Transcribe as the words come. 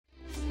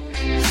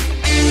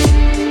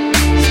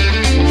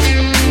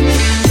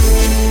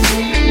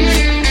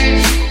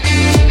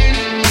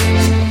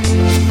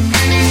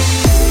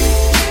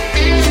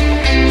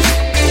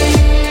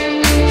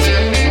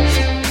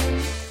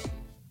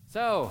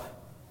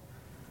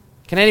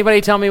Can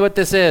anybody tell me what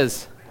this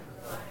is?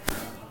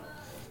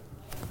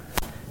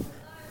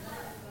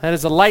 That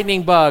is a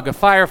lightning bug, a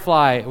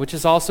firefly, which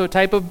is also a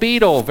type of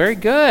beetle. Very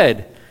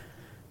good.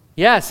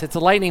 Yes, it's a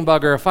lightning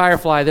bug or a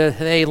firefly.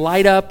 They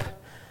light up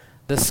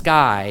the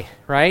sky,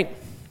 right?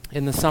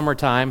 In the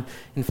summertime.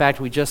 In fact,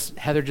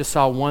 Heather just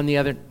saw one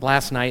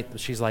last night.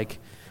 She's like,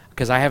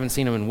 because I haven't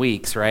seen him in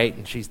weeks, right?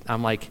 And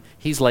I'm like,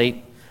 he's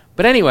late.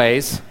 But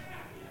anyways,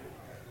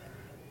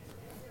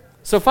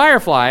 so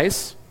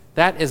fireflies,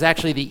 that is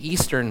actually the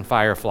eastern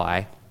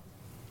firefly.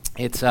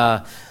 Its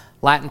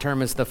Latin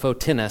term is the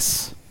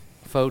photinus.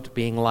 Phot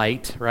being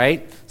light,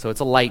 right? So it's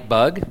a light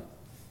bug,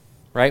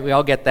 right? We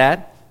all get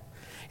that.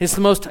 It's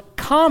the most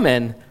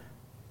common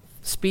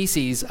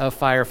species of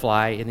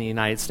firefly in the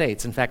United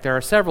States. In fact, there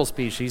are several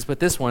species, but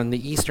this one,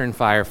 the eastern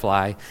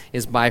firefly,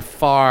 is by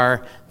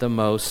far the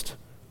most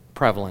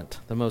prevalent,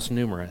 the most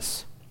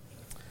numerous.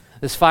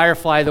 This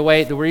firefly,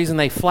 the reason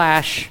they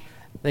flash,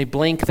 they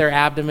blink their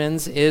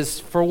abdomens is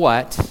for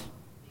what?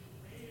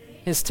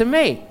 Is to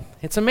mate.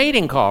 It's a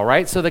mating call,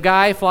 right? So the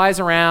guy flies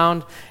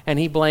around and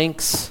he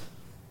blinks.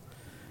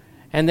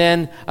 And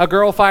then a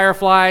girl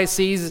firefly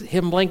sees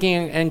him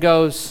blinking and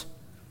goes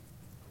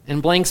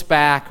and blinks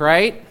back,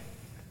 right?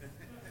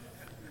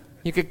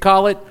 You could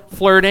call it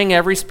flirting.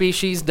 Every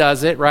species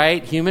does it,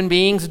 right? Human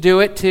beings do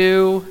it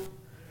too.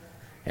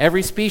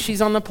 Every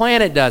species on the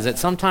planet does it.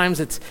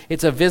 Sometimes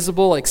it's a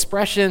visible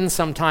expression.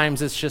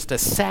 Sometimes it's just a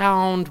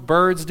sound.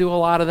 Birds do a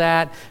lot of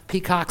that.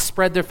 Peacocks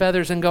spread their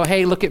feathers and go,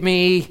 hey, look at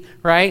me,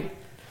 right?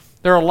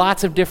 There are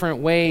lots of different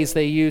ways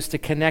they use to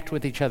connect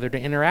with each other, to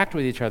interact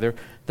with each other.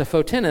 The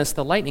photinus,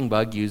 the lightning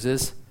bug,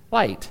 uses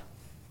light.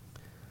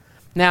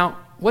 Now,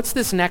 what's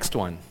this next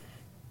one?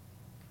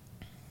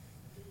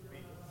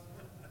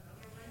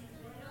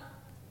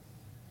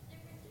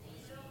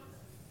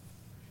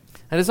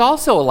 That is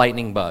also a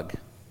lightning bug.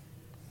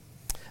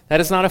 That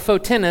is not a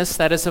photinus,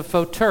 that is a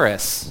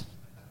photurus.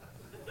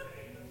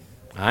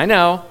 I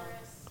know.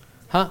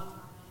 Huh?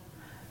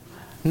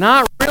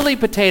 Not really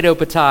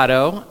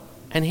potato,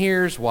 and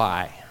here's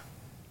why.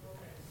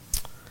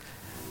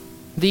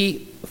 The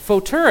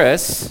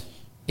photurus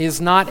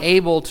is not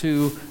able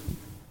to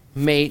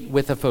mate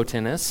with a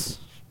photinus,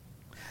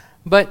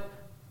 but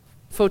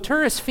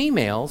photurus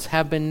females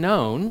have been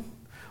known,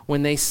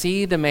 when they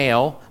see the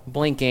male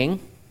blinking,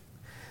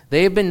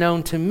 they have been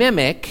known to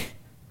mimic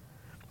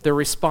the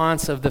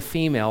response of the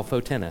female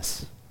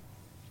photinus.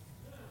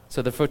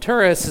 So the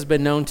photurus has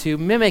been known to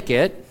mimic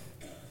it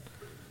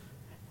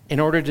in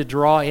order to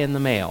draw in the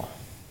male,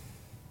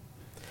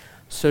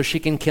 so she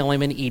can kill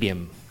him and eat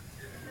him.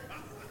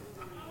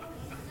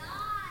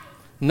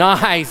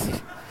 Nice.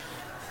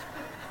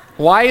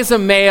 Why is a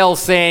male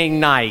saying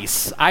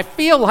nice? I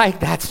feel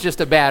like that's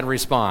just a bad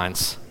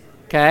response,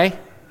 okay?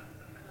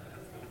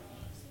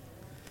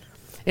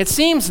 It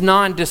seems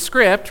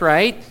nondescript,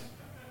 right?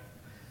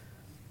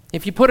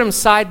 If you put them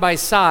side by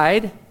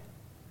side,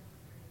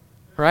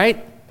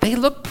 right? They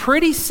look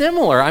pretty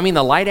similar. I mean,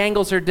 the light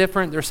angles are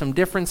different. There's some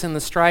difference in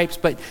the stripes,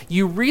 but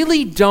you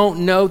really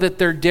don't know that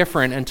they're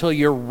different until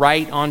you're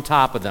right on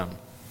top of them.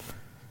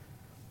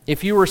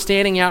 If you were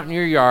standing out in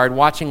your yard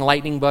watching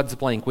lightning bugs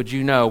blink, would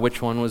you know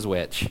which one was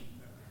which?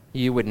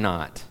 You would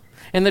not.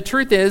 And the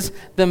truth is,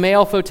 the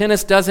male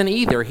photinus doesn't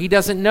either. He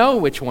doesn't know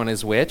which one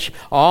is which.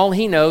 All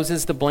he knows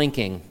is the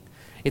blinking.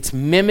 It's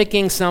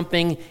mimicking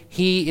something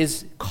he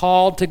is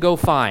called to go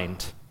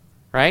find,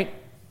 right?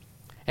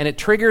 And it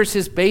triggers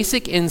his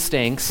basic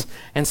instincts,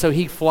 and so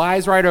he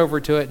flies right over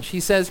to it, and she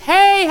says,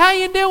 hey, how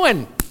you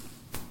doing?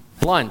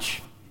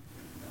 Lunch.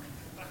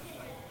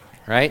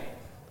 Right?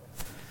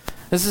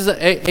 This is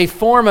a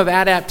form of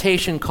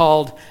adaptation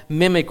called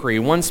mimicry,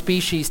 one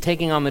species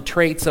taking on the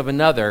traits of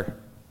another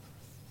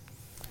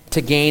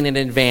to gain an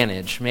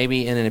advantage,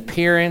 maybe in an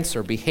appearance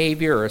or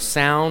behavior or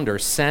sound or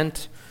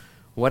scent.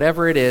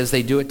 Whatever it is,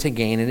 they do it to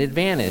gain an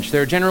advantage.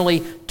 There are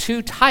generally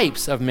two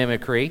types of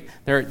mimicry.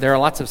 There are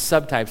lots of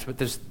subtypes, but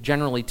there's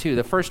generally two.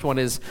 The first one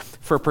is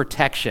for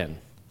protection.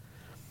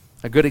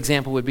 A good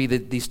example would be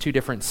these two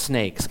different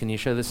snakes. Can you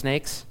show the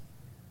snakes?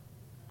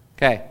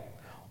 Okay.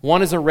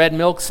 One is a red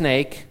milk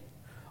snake.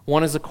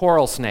 One is a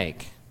coral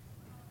snake.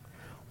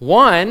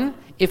 One,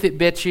 if it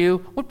bit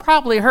you, would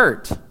probably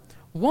hurt.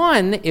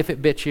 One, if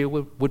it bit you,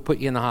 would put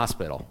you in the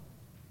hospital.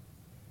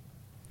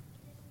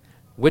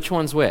 Which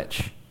one's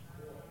which?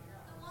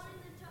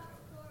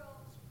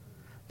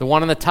 The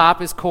one on the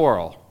top is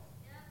coral.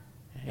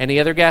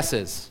 Any other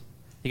guesses?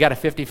 You got a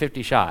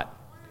 50-50 shot.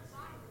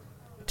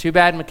 Too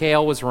bad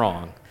Mikhail was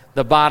wrong.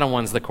 The bottom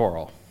one's the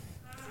coral.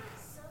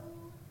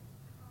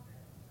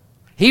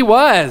 He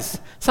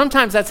was.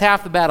 Sometimes that's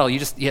half the battle.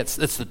 It's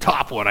the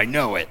top one. I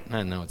know it.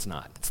 No, it's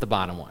not. It's the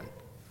bottom one.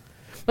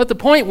 But the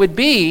point would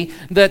be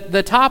that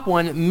the top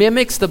one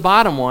mimics the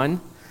bottom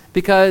one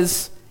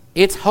because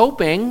it's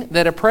hoping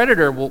that a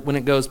predator, when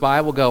it goes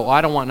by, will go, oh,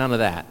 I don't want none of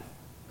that.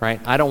 Right?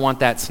 I don't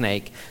want that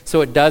snake. So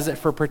it does it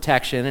for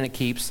protection, and it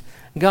keeps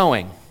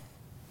going.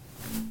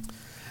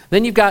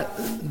 Then you've got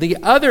the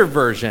other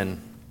version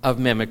of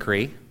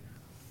mimicry.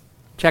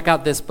 Check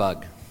out this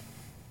bug.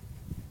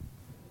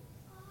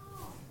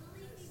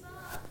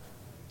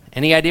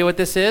 Any idea what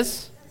this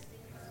is?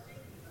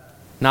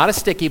 Not a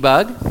sticky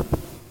bug.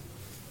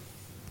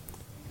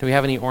 Do we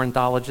have any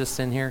ornithologists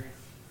in here?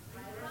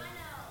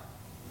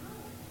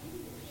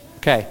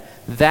 Okay,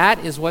 that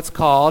is what's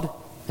called,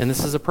 and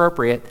this is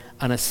appropriate,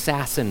 an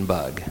assassin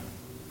bug.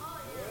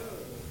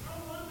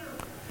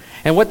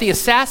 And what the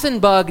assassin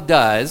bug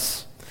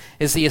does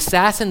is the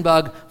assassin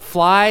bug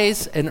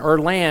flies or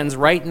lands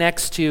right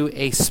next to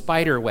a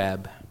spider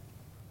web.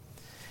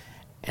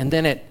 And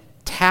then it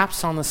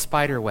taps on the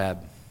spider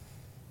web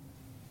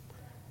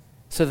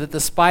so that the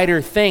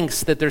spider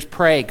thinks that there's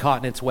prey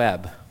caught in its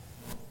web.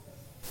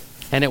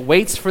 And it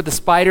waits for the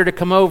spider to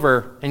come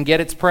over and get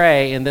its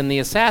prey, and then the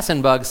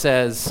assassin bug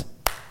says,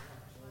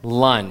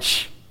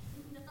 lunch.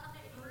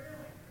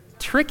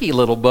 Tricky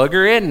little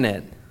booger, isn't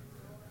it?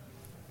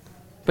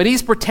 But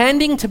he's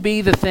pretending to be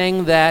the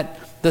thing that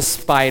the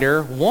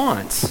spider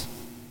wants.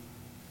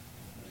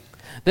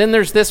 Then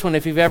there's this one,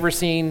 if you've ever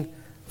seen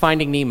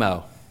Finding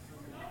Nemo.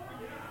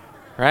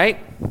 Right?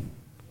 If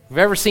you've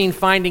ever seen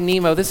Finding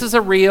Nemo, this is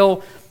a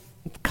real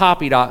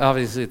copied off,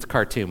 obviously it's a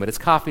cartoon, but it's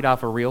copied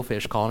off a real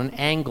fish called an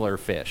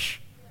anglerfish.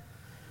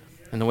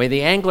 And the way the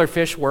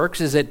anglerfish works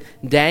is it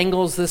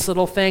dangles this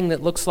little thing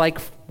that looks like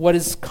what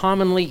is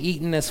commonly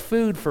eaten as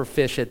food for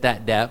fish at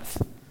that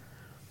depth.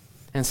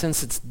 And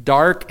since it's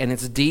dark and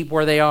it's deep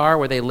where they are,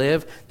 where they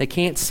live, they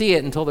can't see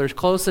it until they're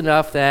close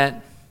enough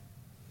that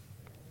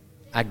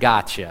I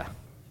got you.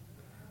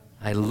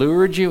 I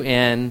lured you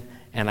in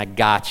and I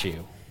got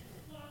you.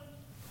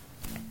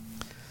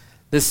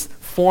 This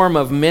form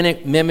of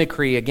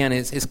mimicry, again,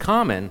 is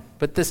common,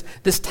 but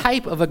this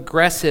type of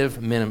aggressive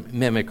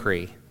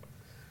mimicry,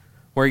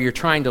 where you're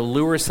trying to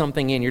lure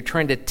something in, you're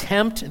trying to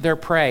tempt their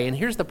prey, and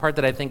here's the part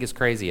that I think is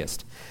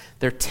craziest.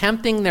 They're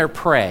tempting their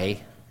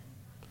prey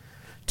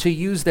to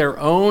use their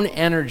own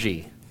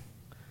energy,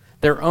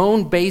 their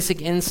own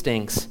basic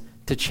instincts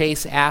to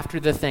chase after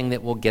the thing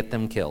that will get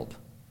them killed.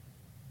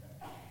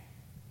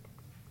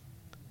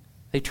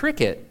 They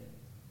trick it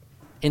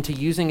into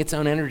using its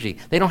own energy.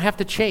 They don't have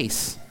to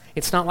chase.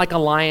 It's not like a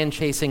lion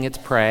chasing its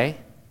prey.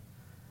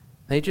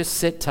 They just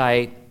sit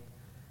tight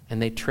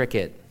and they trick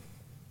it.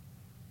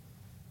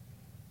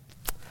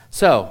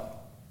 So,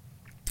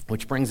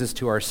 which brings us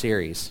to our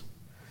series,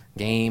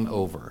 Game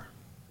Over.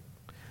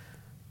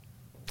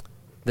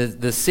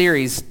 The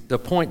series, the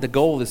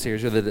goal of the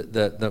series, or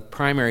the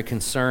primary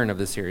concern of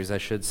the series, I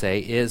should say,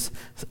 is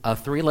a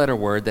three-letter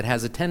word that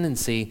has a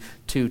tendency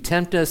to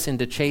tempt us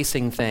into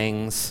chasing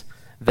things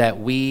that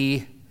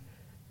will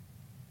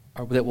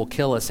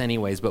kill us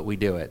anyways, but we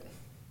do it.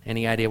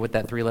 Any idea what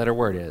that three-letter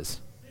word is?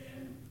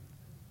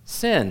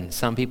 Sin.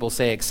 Some people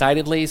say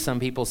excitedly. Some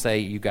people say,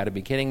 you got to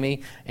be kidding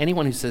me.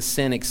 Anyone who says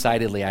sin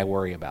excitedly, I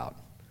worry about.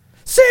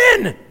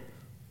 Sin!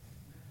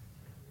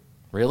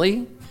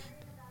 Really?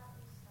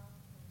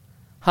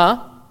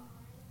 Huh?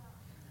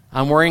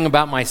 I'm worrying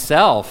about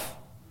myself.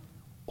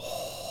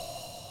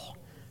 Oh,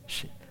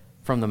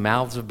 from the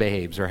mouths of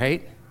babes,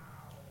 right?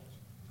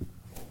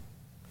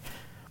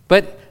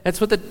 But that's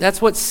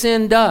what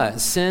sin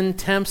does. Sin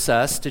tempts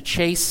us to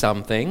chase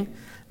something,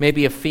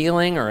 maybe a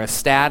feeling or a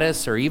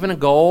status or even a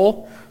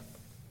goal,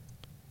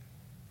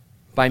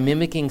 by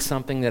mimicking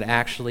something that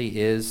actually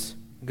is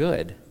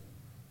good.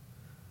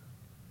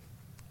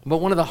 But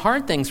one of the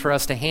hard things for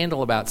us to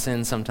handle about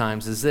sin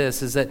sometimes is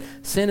that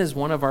sin is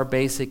one of our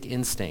basic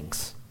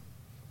instincts.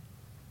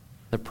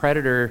 The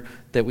predator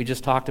that we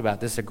just talked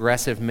about, this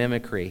aggressive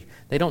mimicry,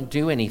 they don't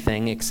do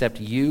anything except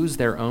use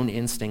their own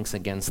instincts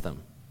against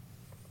them.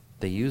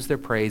 They use their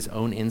prey's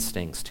own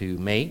instincts to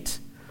mate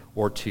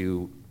or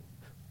to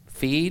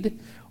feed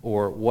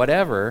or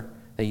whatever.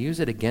 They use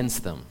it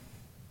against them.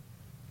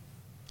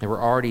 They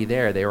were already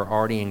there. They were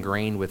already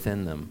ingrained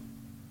within them.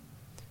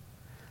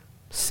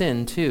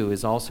 Sin, too,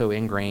 is also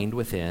ingrained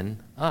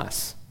within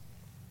us.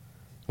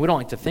 We don't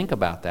like to think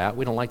about that.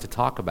 We don't like to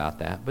talk about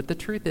that. But the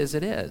truth is,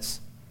 it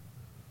is.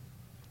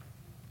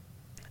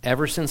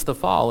 Ever since the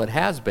fall, it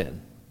has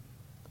been.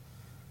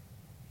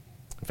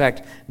 In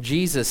fact,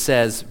 Jesus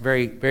says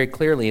very, very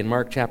clearly in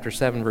Mark chapter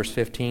 7, verse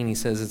 15, he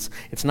says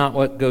it's not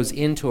what goes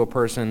into a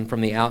person from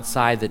the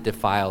outside that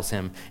defiles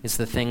him. It's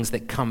the things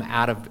that come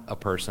out of a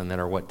person that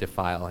are what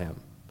defile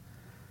him.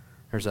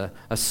 There's a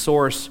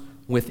source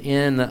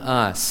within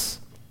us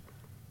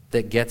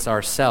that gets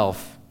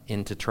ourself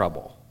into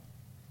trouble.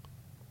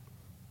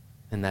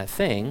 And that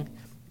thing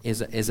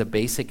is a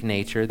basic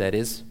nature that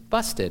is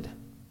busted.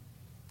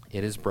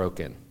 It is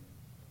broken.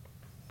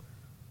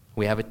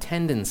 We have a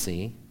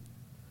tendency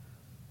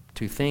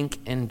to think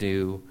and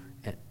do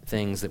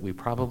things that we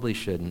probably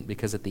shouldn't,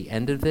 because at the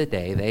end of the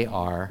day, they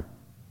are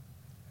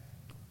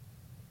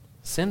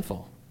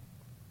sinful.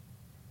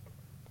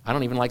 I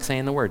don't even like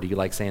saying the word. Do you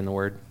like saying the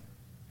word?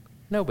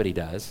 Nobody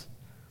does.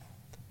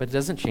 But it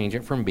doesn't change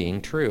it from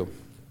being true.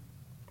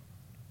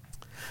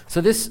 So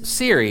this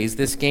series,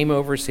 this Game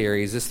Over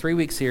series, this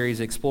 3-week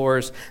series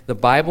explores the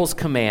Bible's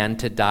command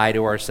to die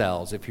to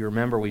ourselves. If you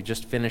remember, we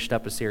just finished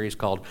up a series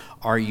called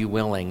Are You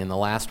Willing? And the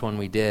last one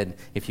we did,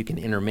 if you can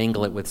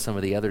intermingle it with some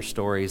of the other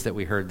stories that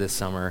we heard this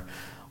summer,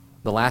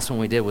 The last one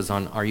we did was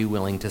on, are you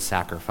willing to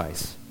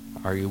sacrifice?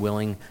 Are you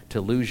willing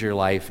to lose your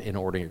life in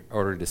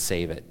order to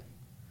save it?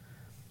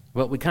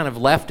 But we kind of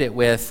left it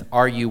with,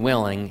 are you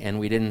willing? And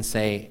we didn't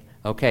say,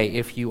 okay,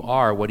 if you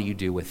are, what do you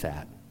do with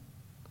that?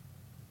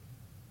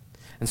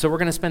 And so we're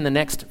going to spend the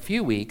next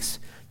few weeks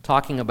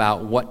talking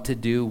about what to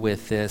do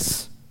with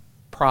this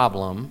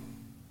problem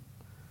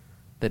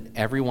that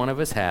every one of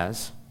us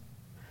has,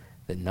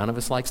 that none of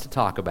us likes to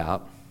talk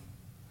about.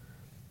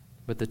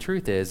 But the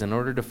truth is, in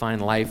order to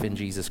find life in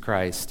Jesus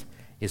Christ,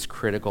 is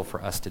critical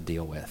for us to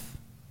deal with.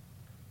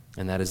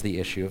 And that is the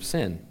issue of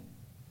sin.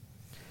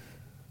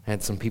 I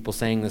had some people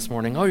saying this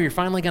morning, oh, you're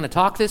finally going to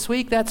talk this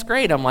week? That's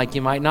great. I'm like,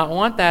 you might not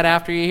want that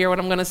after you hear what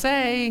I'm going to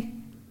say.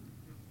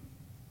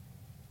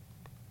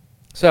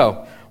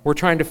 So, we're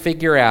trying to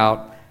figure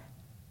out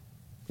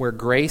where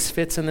grace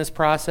fits in this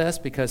process,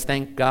 because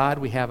thank God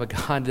we have a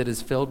God that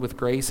is filled with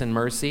grace and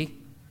mercy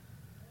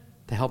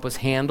to help us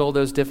handle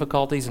those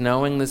difficulties,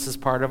 knowing this is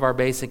part of our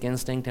basic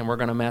instinct and we're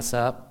going to mess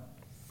up.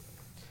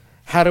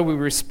 How do we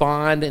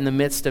respond in the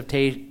midst of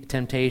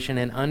temptation,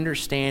 and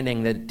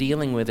understanding that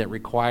dealing with it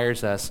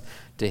requires us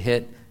to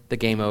hit the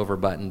game over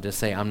button, to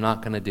say, I'm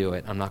not going to do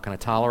it. I'm not going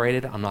to tolerate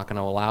it. I'm not going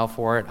to allow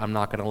for it. I'm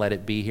not going to let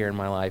it be here in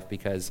my life,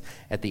 because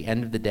at the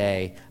end of the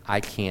day, I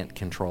can't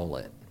control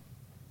it.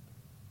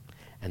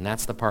 And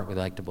that's the part we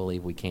like to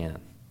believe we can.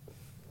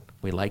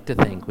 We like to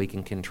think we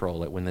can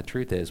control it, when the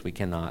truth is we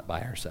cannot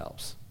by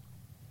ourselves.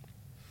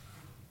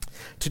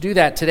 To do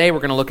that, today we're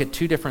going to look at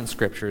two different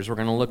scriptures. We're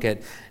going to look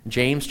at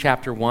James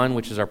chapter 1,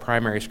 which is our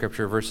primary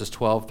scripture, verses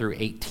 12 through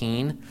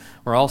 18.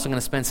 We're also going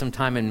to spend some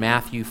time in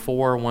Matthew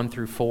 4, 1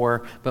 through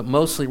 4, but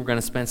mostly we're going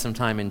to spend some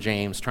time in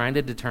James, trying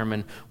to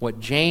determine what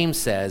James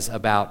says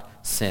about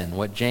sin,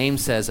 what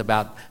James says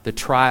about the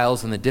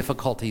trials and the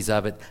difficulties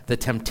of it, the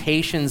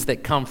temptations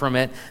that come from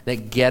it,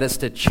 that get us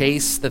to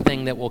chase the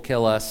thing that will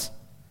kill us,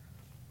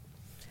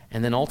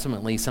 and then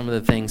ultimately some of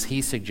the things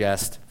he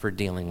suggests for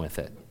dealing with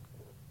it.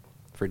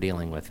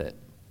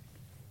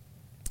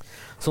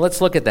 So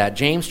let's look at that.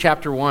 James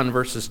chapter 1,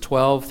 verses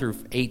 12 through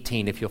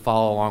 18, if you'll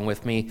follow along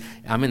with me.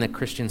 I'm in the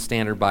Christian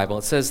Standard Bible.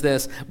 It says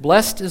this: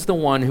 "Blessed is the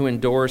one who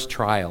endures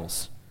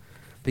trials,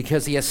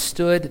 because he has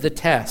stood the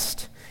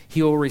test.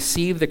 He will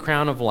receive the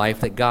crown of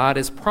life that God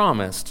has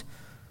promised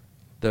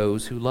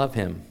those who love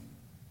him.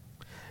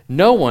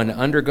 No one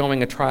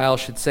undergoing a trial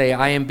should say,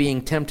 'I am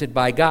being tempted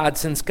by God,'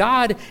 since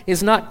God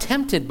is not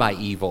tempted by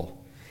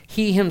evil.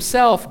 He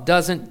himself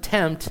doesn't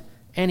tempt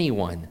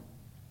anyone.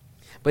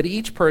 But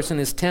each person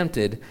is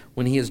tempted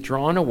when he is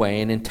drawn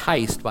away and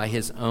enticed by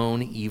his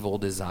own evil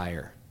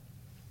desire.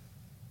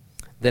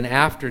 Then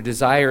after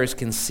desire is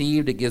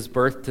conceived, it gives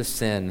birth to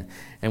sin.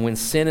 And when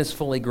sin is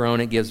fully grown,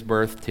 it gives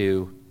birth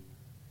to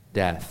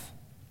death.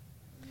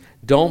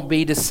 Don't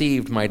be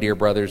deceived, my dear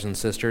brothers and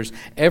sisters.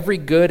 Every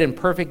good and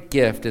perfect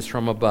gift is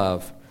from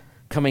above,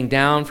 coming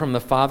down from the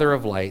Father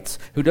of lights,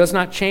 who does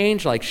not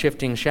change like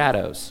shifting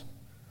shadows.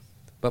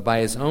 But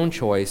by his own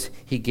choice,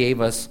 he gave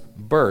us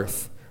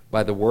birth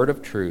by the word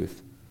of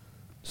truth,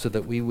 so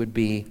that we would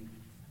be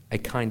a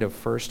kind of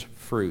first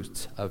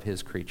fruits of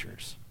his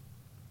creatures."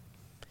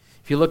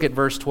 If you look at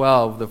verse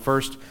 12,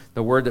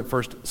 the word that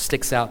first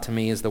sticks out to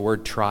me is the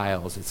word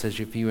trials. It says,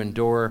 if you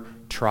endure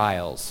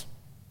trials.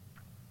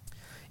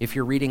 If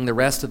you're reading the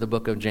rest of the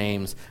book of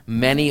James,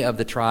 many of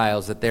the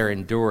trials that they're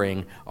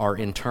enduring are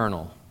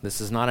internal. This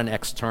is not an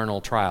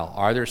external trial.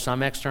 Are there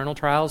some external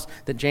trials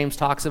that James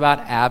talks about?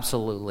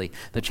 Absolutely.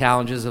 The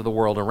challenges of the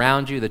world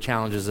around you, the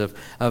challenges of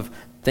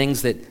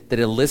things that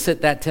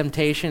elicit that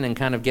temptation and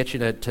kind of get you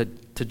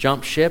to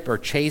jump ship or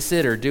chase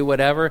it or do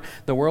whatever.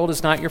 The world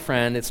is not your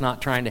friend. It's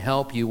not trying to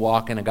help you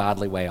walk in a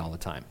godly way all the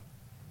time.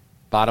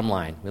 Bottom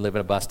line, we live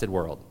in a busted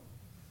world,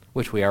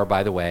 which we are,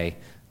 by the way,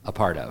 a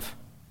part of.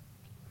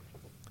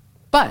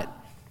 But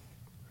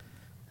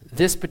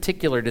this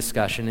particular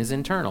discussion is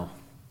internal.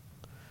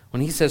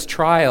 When he says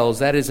trials,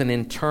 that is an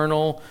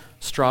internal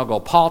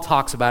struggle. Paul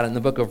talks about it in the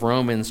book of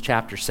Romans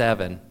chapter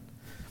 7.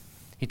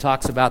 He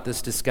talks about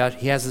this discussion.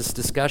 He has this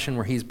discussion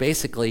where he's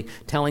basically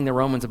telling the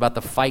Romans about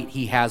the fight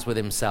he has with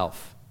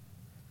himself.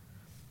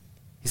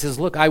 He says,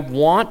 look, I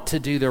want to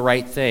do the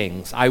right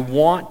things. I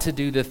want to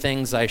do the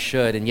things I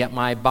should, and yet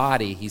my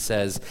body, he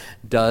says,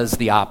 does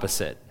the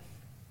opposite.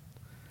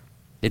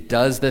 It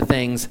does the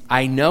things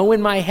I know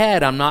in my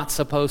head I'm not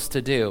supposed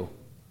to do.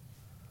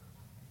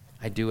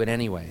 I do it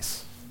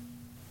anyways.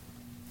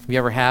 You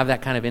ever have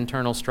that kind of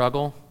internal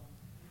struggle?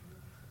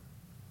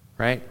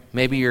 Right?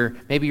 Maybe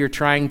you're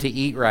trying to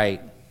eat right.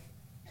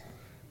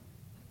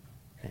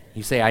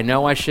 You say, I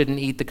know I shouldn't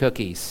eat the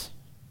cookies.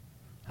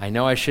 I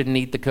know I shouldn't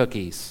eat the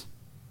cookies.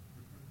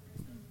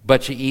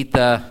 But you eat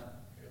the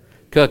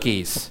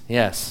cookies.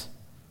 Yes.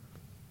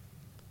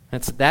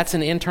 That's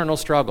an internal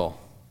struggle.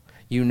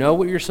 You know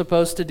what you're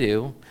supposed to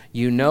do.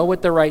 You know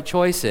what the right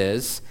choice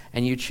is,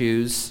 and you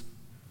choose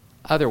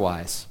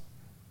otherwise.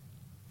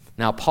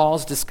 Now,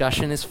 Paul's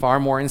discussion is far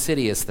more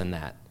insidious than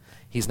that.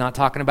 He's not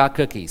talking about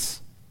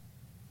cookies.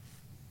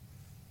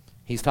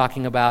 He's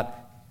talking about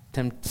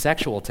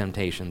sexual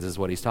temptations is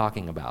what he's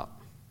talking about.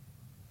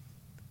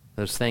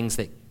 Those things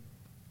that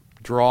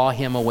draw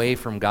him away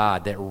from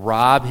God, that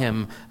rob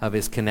him of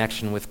his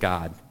connection with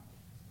God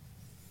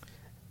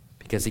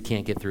because he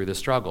can't get through the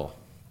struggle.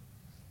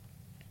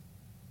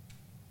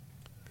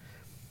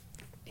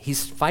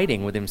 He's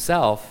fighting with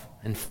himself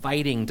and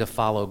fighting to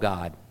follow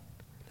God.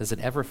 Does it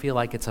ever feel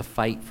like it's a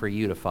fight for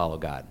you to follow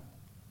God?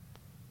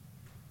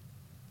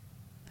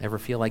 Ever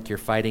feel like you're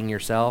fighting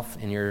yourself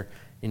in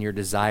your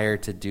desire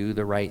to do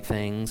the right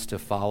things, to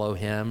follow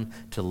him,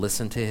 to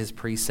listen to his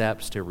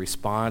precepts, to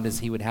respond as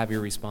he would have you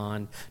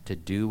respond, to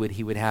do what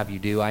he would have you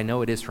do? I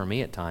know it is for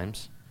me at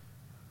times.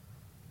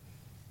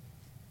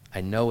 I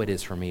know it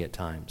is for me at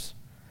times.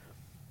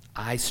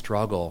 I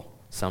struggle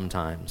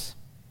sometimes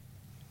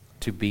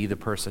to be the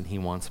person he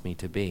wants me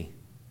to be.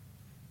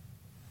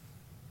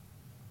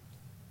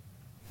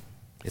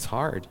 It's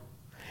hard.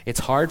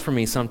 It's hard for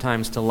me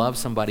sometimes to love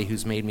somebody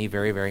who's made me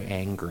very, very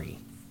angry.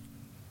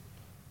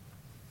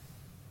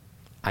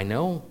 I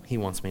know he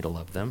wants me to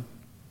love them.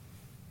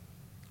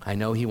 I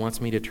know he wants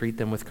me to treat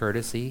them with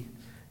courtesy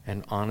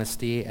and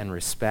honesty and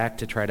respect,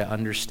 to try to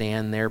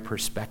understand their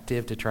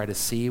perspective, to try to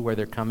see where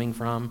they're coming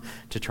from,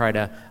 to try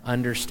to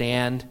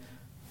understand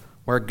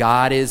where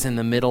God is in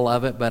the middle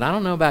of it. But I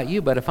don't know about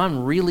you, but if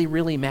I'm really,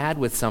 really mad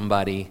with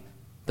somebody,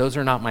 those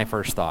are not my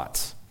first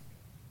thoughts.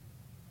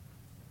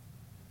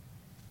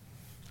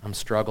 I'm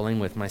struggling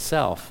with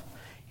myself.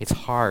 It's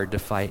hard to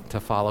fight to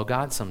follow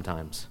God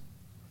sometimes.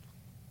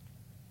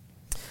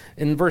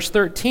 In verse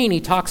 13,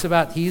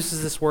 he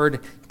uses this word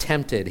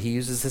tempted. He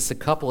uses this a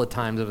couple of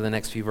times over the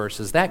next few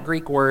verses. That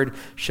Greek word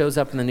shows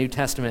up in the New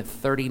Testament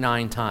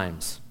 39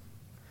 times.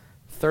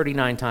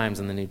 39 times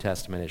in the New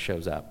Testament it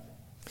shows up.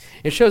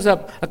 It shows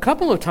up a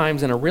couple of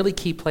times in a really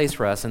key place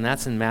for us, and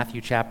that's in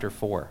Matthew chapter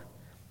 4.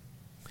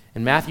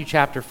 In Matthew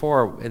chapter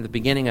 4, in the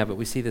beginning of it,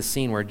 we see this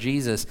scene where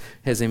Jesus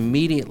has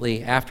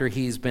immediately, after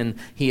he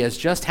has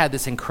just had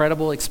this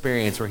incredible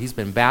experience where he's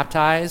been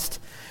baptized,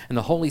 and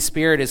the Holy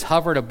Spirit has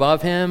hovered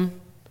above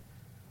him,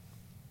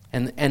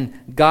 and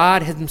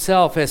God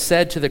himself has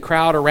said to the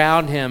crowd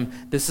around him,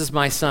 "This is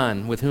my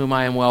son with whom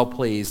I am well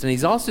pleased." And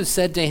he's also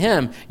said to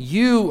him,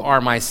 "You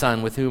are my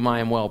son with whom I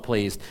am well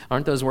pleased."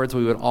 Aren't those words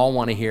we would all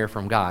want to hear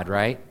from God,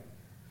 right?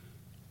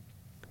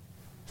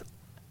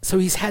 So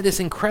he's had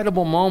this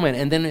incredible moment,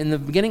 and then in the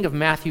beginning of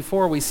Matthew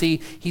 4, we see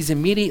he's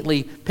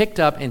immediately picked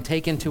up and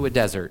taken to a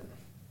desert.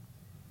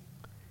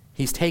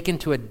 He's taken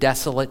to a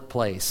desolate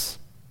place.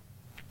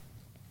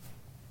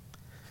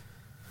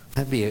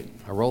 That'd be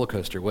a roller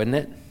coaster, wouldn't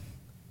it?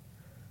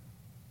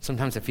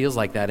 Sometimes it feels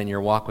like that in your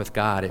walk with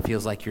God. It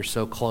feels like you're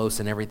so close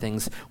and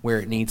everything's where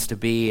it needs to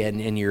be,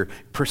 and you're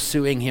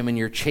pursuing him and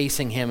you're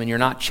chasing him, and you're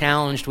not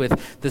challenged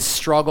with the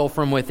struggle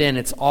from within.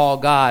 It's all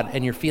God,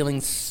 and you're feeling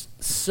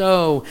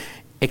so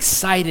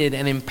excited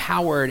and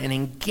empowered and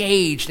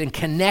engaged and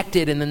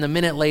connected, and then the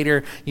minute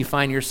later you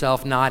find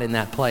yourself not in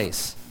that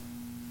place.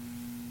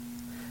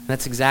 And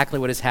that's exactly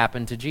what has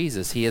happened to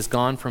Jesus. He has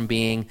gone from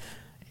being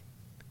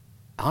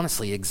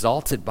honestly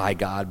exalted by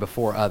God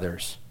before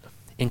others,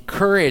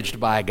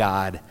 encouraged by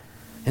God,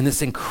 in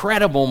this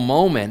incredible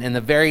moment. In the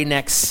very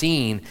next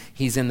scene,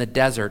 he's in the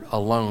desert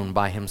alone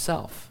by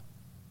himself.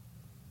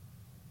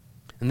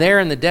 And there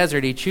in the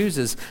desert, he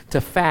chooses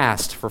to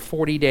fast for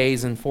 40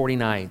 days and 40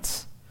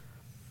 nights.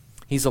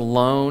 He's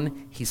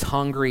alone, he's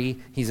hungry,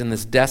 he's in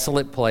this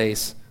desolate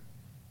place.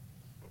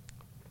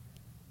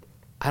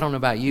 I don't know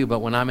about you, but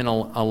when I'm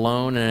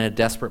alone and in a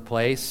desperate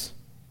place,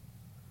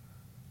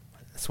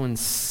 that's when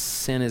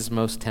sin is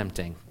most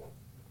tempting.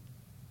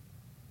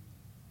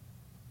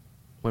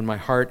 When my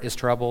heart is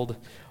troubled,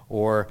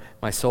 or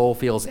my soul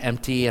feels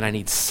empty and I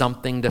need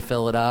something to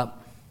fill it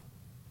up,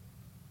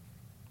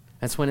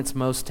 that's when it's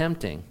most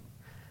tempting.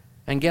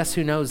 And guess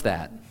who knows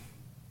that?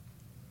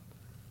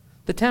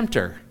 The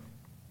tempter.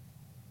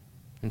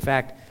 In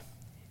fact,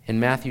 in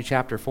Matthew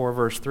chapter 4,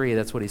 verse 3,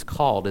 that's what he's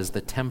called, is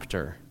the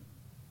tempter.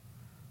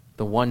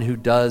 The one who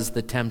does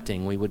the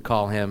tempting. We would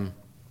call him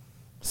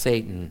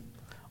Satan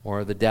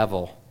or the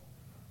devil.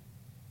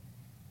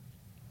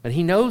 But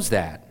he knows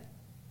that.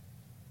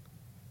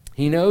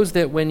 He knows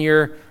that when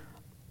you're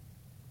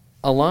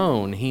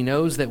alone, he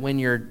knows that when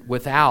you're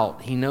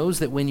without, he knows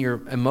that when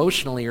you're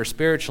emotionally or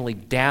spiritually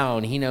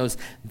down, he knows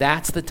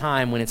that's the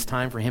time when it's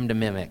time for him to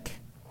mimic.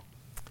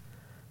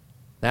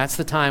 That's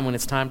the time when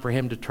it's time for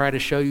him to try to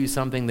show you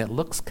something that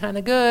looks kind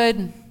of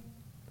good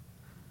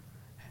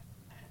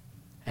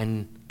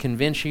and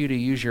convince you to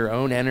use your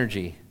own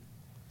energy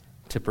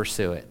to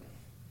pursue it.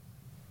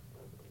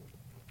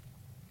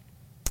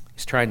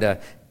 He's trying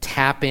to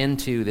tap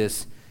into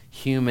this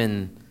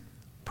human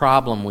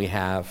problem we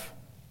have.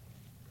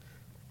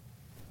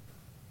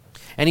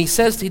 And he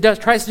tries to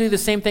do the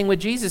same thing with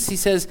Jesus. He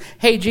says,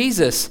 "Hey,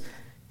 Jesus,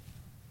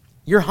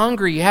 you're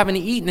hungry. You haven't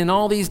eaten in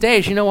all these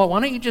days. You know what? Why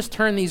don't you just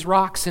turn these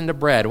rocks into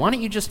bread? Why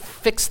don't you just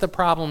fix the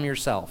problem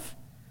yourself?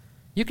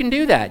 You can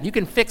do that. You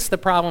can fix the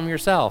problem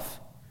yourself."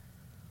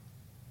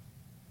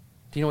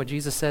 Do you know what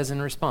Jesus says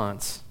in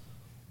response?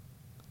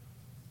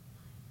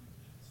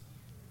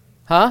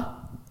 Huh?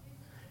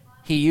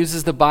 He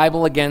uses the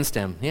Bible against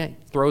him. Yeah, he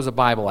throws a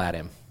Bible at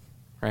him,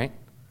 right?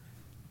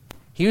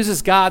 He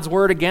uses God's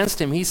word against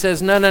him. He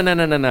says, no.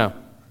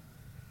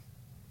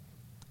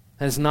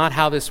 That is not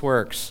how this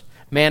works.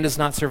 Man does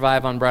not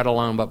survive on bread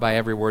alone, but by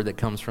every word that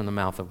comes from the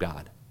mouth of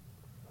God.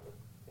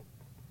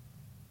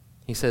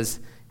 He says,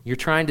 you're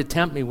trying to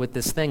tempt me with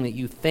this thing that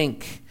you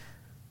think,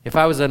 if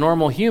I was a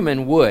normal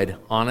human, would.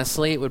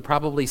 Honestly, it would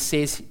probably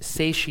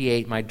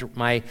satiate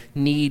my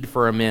need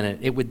for a minute.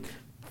 It would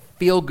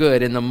feel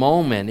good in the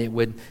moment. It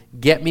would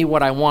get me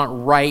what I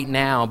want right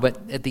now.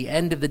 But at the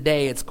end of the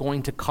day, it's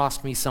going to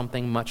cost me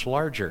something much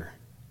larger.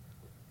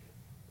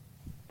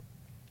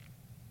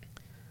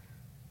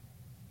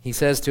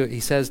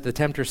 The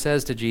tempter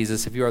says to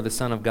Jesus, if you are the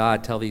Son of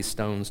God, tell these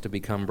stones to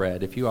become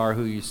bread. If you are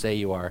who you say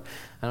you are.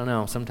 I don't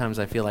know, sometimes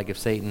I feel like if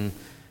Satan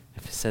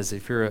says,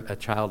 if you're a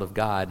child of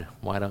God,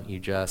 why don't you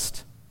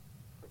just,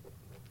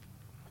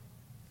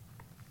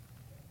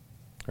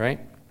 right?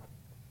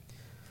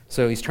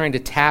 So he's trying to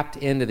tap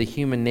into the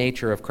human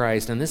nature of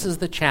Christ, and this is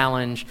the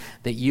challenge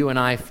that you and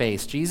I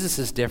face. Jesus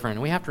is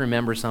different. We have to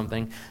remember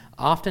something.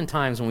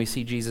 Oftentimes when we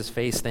see Jesus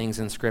face things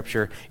in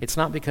Scripture, it's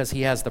not because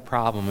he has the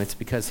problem, it's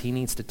because he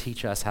needs to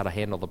teach us how to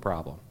handle the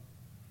problem.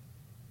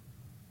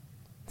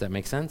 Does that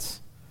make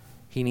sense?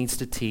 He needs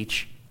to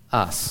teach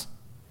us.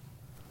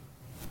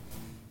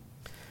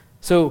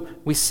 So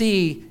we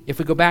see, if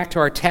we go back to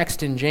our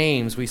text in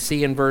James, we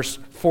see in verse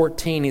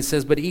 14, he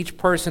says, but each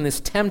person is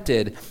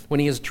tempted when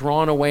he is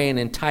drawn away and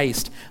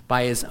enticed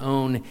by his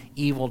own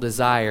evil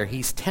desire.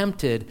 He's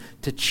tempted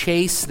to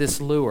chase this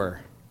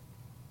lure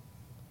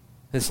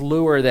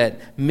that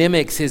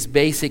mimics his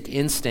basic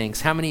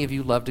instincts. How many of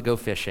you love to go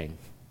fishing?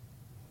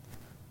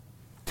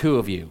 2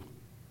 of you.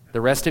 The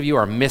rest of you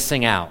are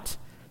missing out.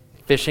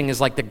 Fishing is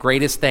like the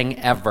greatest thing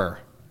ever.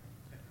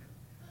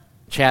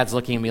 Chad's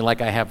looking at me like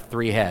I have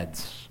 3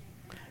 heads.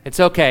 It's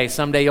okay.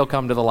 Someday you'll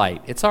come to the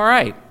light. It's all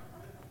right.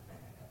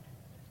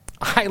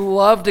 I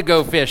love to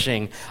go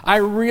fishing. I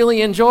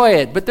really enjoy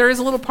it. But there is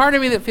a little part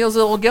of me that feels a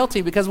little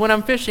guilty because when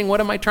I'm fishing, what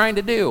am I trying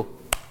to do?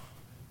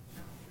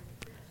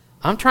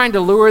 I'm trying to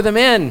lure them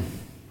in.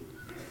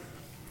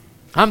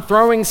 I'm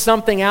throwing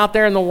something out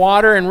there in the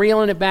water and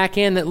reeling it back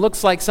in that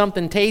looks like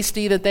something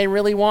tasty that they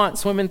really want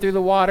swimming through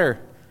the water.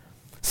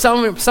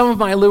 Some of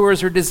my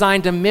lures are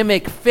designed to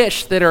mimic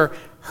fish that are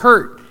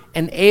hurt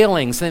and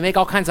ailing, so they make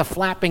all kinds of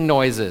flapping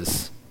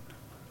noises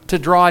to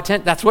draw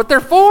attention. That's what they're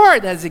for.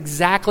 That's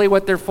exactly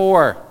what they're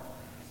for.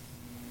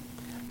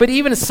 But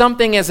even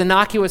something as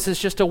innocuous as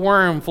just a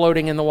worm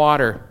floating in the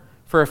water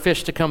for a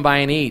fish to come by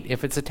and eat,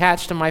 if it's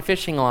attached to my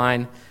fishing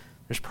line,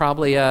 there's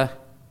probably a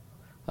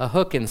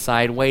hook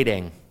inside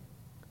waiting.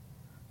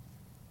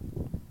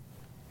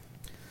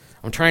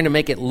 I'm trying to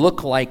make it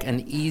look like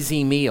an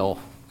easy meal.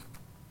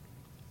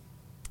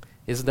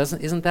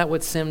 Isn't that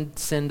what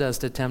sin does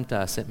to tempt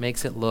us? It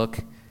makes it look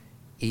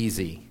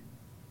easy.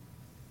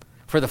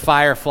 For the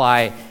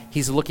firefly,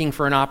 he's looking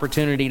for an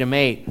opportunity to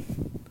mate.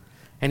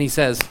 And he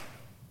says,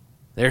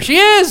 there she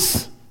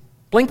is!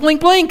 Blink,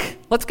 blink, blink!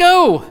 Let's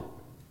go!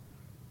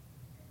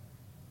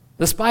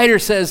 The spider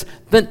says,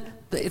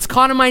 it's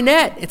caught in my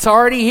net. It's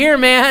already here,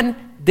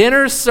 man.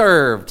 Dinner's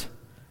served.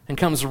 And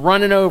comes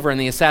running over,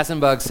 and the assassin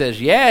bug says,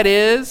 yeah, it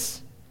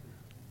is.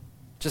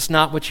 Just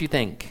not what you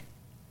think.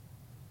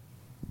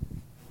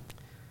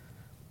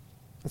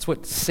 That's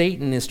what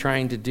Satan is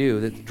trying to do,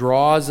 that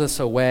draws us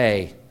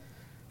away.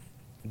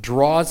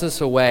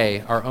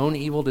 Our own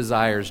evil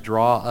desires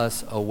draw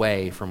us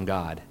away from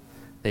God.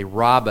 They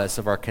rob us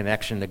of our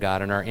connection to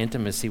God and our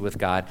intimacy with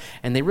God,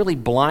 and they really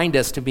blind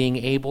us to being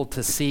able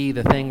to see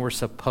the thing we're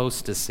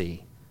supposed to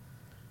see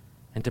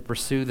and to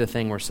pursue the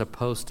thing we're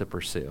supposed to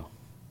pursue.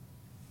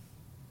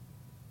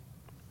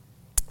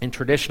 In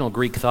traditional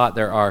Greek thought,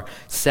 there are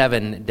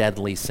 7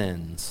 deadly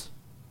sins,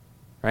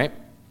 right?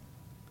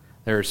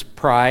 There's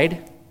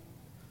pride,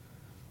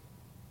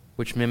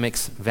 which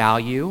mimics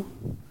value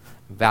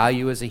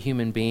as a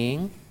human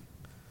being.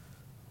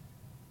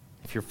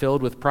 If you're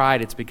filled with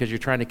pride, it's because you're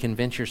trying to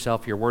convince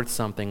yourself you're worth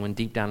something when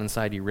deep down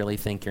inside you really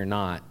think you're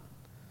not.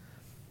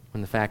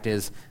 When the fact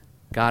is,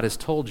 God has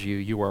told you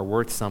you are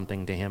worth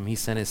something to him. He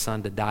sent his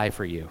son to die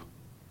for you.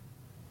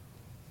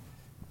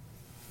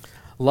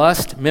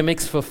 Lust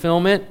mimics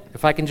fulfillment.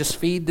 If I can just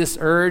feed this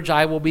urge,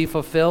 I will be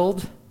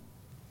fulfilled.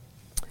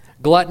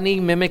 Gluttony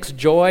mimics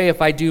joy.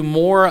 If I do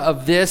more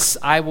of this,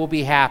 I will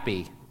be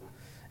happy.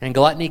 And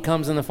gluttony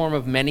comes in the form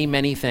of many,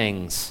 many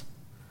things.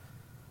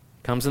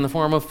 Comes in the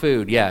form of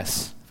food,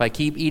 yes. If I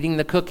keep eating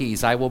the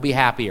cookies, I will be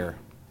happier.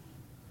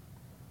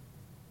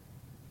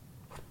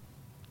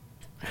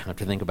 I have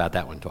to think about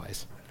that one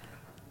twice.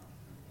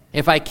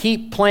 If I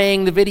keep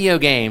playing the video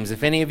games,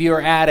 if any of you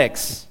are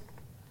addicts,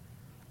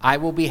 I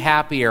will be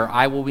happier.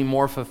 I will be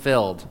more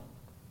fulfilled.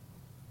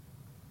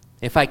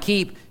 If I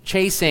keep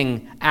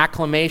chasing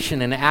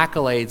acclamation and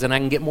accolades and I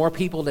can get more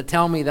people to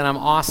tell me that I'm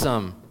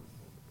awesome,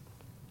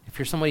 if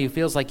you're somebody who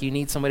feels like you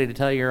need somebody to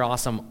tell you you're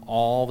awesome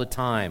all the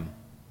time,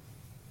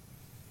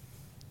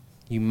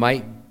 you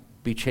might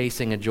be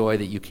chasing a joy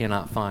that you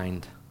cannot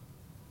find.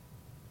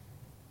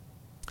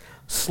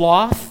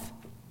 Sloth,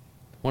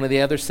 one of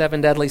the other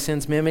 7 deadly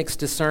sins, mimics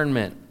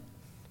discernment.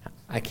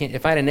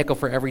 If I had a nickel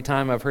for every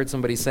time I've heard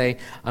somebody say,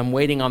 I'm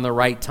waiting on the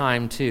right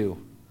time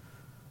to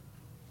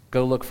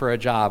go look for a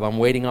job. I'm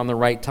waiting on the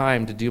right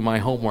time to do my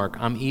homework.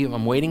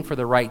 I'm waiting for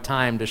the right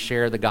time to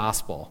share the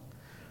gospel.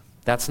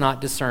 That's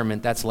not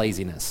discernment. That's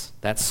laziness.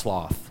 That's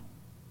sloth.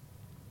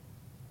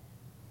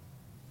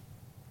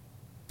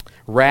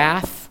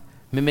 Wrath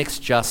mimics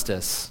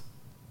justice.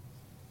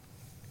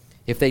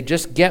 If they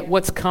just get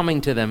what's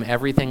coming to them,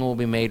 everything will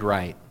be made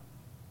right.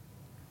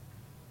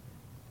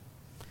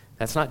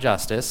 That's not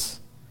justice.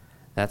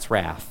 That's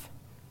wrath.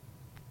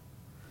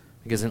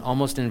 Because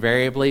almost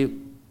invariably,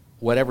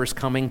 whatever's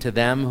coming to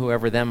them,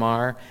 whoever them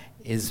are,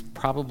 is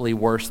probably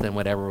worse than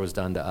whatever was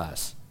done to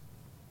us.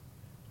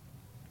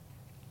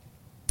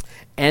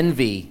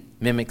 Envy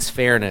mimics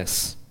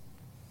fairness.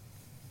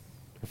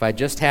 If I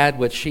just had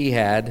what she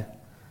had,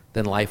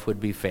 then life would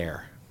be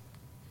fair.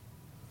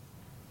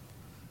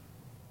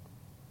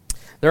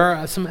 There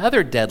are some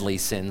other deadly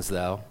sins,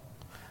 though,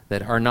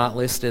 that are not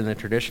listed in the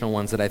traditional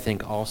ones that I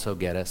think also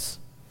get us.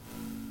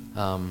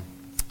 An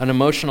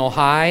emotional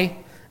high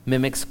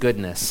mimics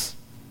goodness.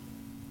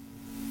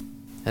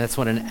 And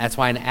that's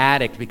why an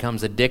addict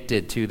becomes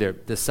addicted to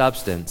the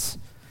substance.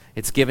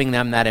 It's giving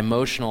them that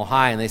emotional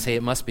high, and they say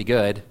it must be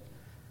good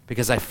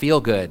because I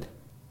feel good,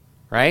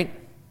 right?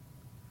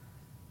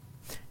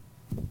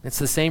 It's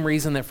the same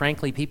reason that,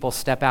 frankly, people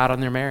step out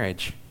on their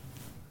marriage.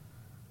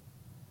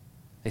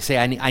 They say,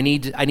 I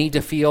need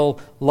to feel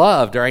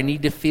loved, or I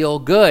need to feel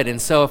good. And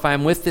so if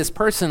I'm with this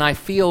person, I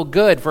feel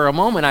good. For a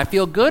moment, I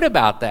feel good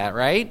about that,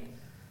 right?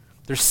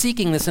 They're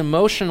seeking this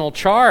emotional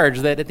charge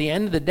that at the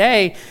end of the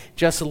day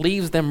just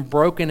leaves them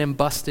broken and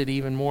busted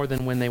even more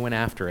than when they went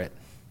after it.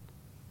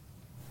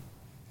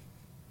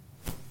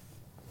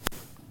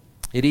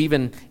 It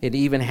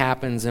even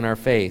happens in our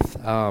faith.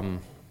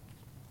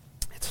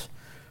 It's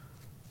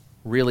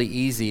really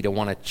easy to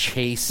want to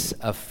chase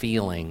a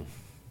feeling.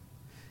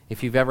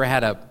 If you've ever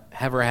had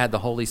the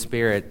Holy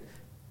Spirit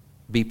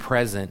be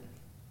present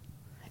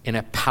in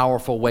a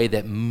powerful way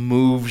that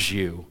moves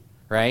you,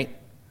 right?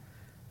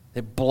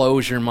 That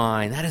blows your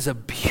mind. That is a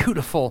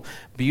beautiful,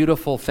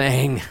 beautiful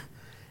thing.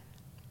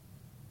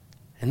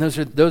 And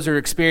those are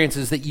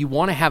experiences that you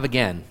want to have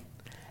again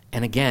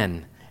and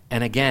again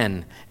and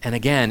again and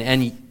again.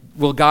 And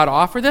will God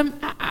offer them?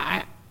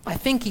 I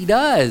think He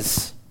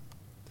does.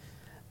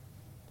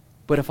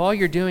 But if all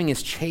you're doing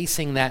is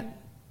chasing that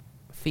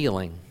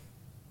feeling,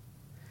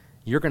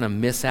 you're going to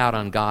miss out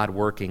on God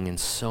working in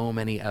so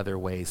many other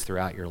ways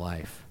throughout your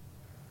life.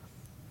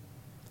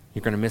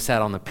 You're going to miss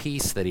out on the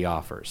peace that He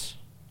offers.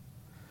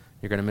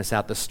 You're going to miss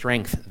out the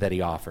strength that He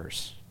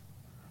offers.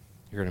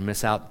 You're going to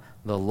miss out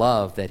the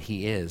love that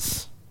He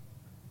is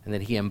and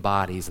that He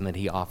embodies and that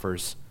He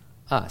offers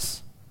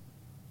us.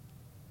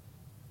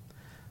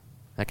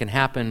 That can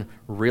happen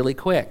really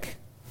quick,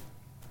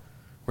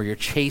 where you're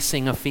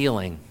chasing a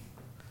feeling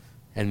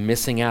and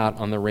missing out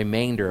on the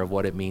remainder of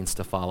what it means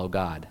to follow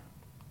God.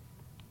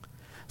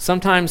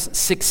 Sometimes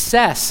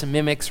success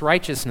mimics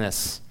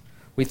righteousness.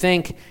 We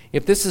think,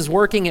 if this is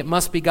working, it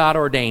must be God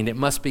ordained, it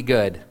must be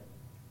good.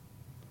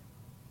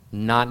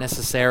 Not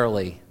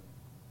necessarily.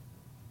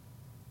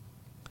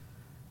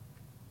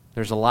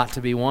 There's a lot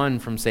to be won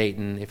from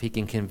Satan if he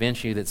can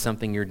convince you that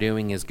something you're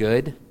doing is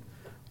good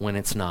when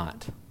it's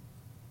not.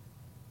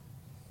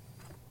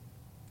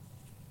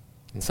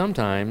 And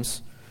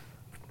sometimes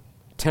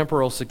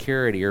temporal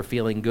security, or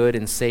feeling good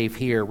and safe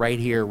here,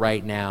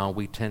 right now,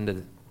 we tend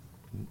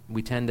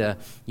to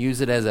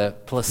use it as a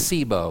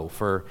placebo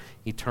for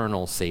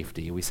eternal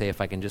safety. We say,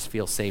 if I can just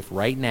feel safe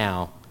right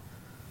now,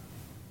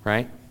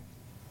 right?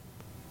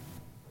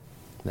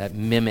 That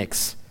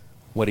mimics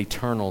what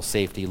eternal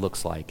safety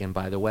looks like. And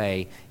by the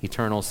way,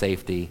 eternal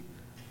safety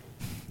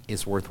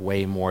is worth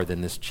way more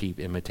than this cheap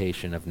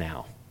imitation of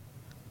now.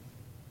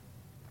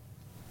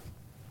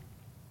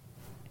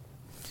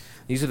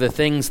 These are the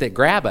things that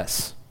grab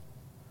us.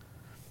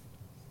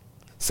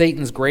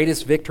 Satan's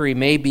greatest victory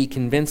may be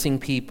convincing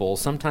people,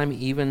 sometimes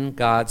even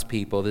God's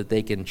people, that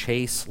they can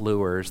chase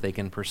lures, they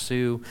can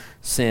pursue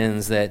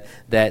sins, that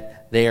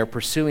they are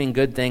pursuing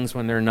good things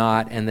when they're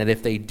not, and that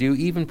if they do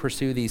even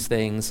pursue these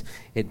things,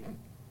 it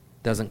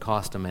doesn't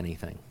cost them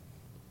anything.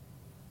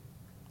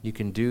 You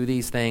can do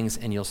these things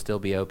and you'll still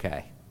be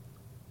okay.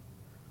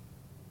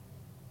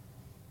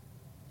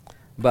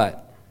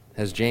 But,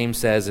 as James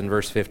says in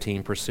verse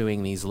 15,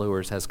 pursuing these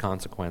lures has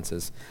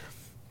consequences.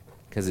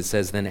 Because it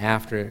says, then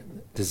after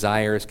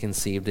desire is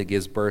conceived, it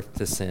gives birth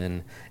to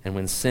sin. And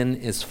when sin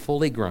is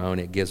fully grown,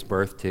 it gives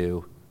birth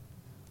to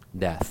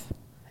death.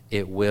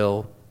 It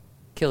will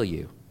kill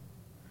you.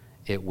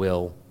 It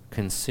will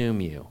consume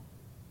you.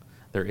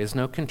 There is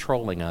no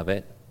controlling of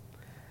it.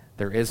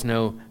 There is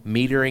no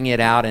metering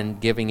it out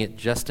and giving it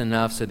just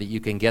enough so that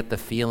you can get the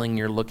feeling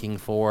you're looking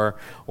for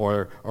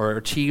or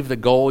achieve the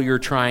goal you're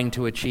trying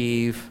to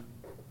achieve.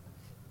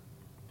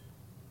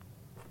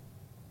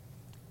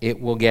 It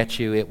will get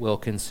you. It will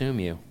consume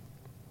you.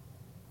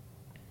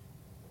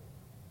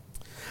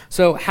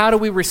 So how do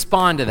we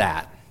respond to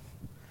that?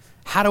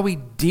 How do we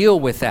deal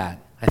with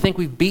that? I think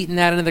we've beaten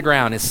that into the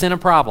ground. Is sin a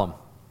problem?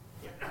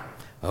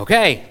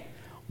 Okay.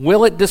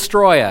 Will it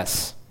destroy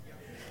us?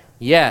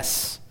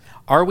 Yes.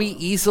 Are we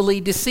easily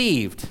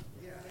deceived?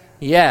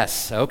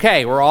 Yes.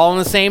 Okay, we're all on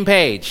the same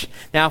page.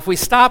 Now, if we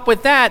stop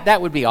with that,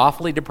 that would be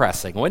awfully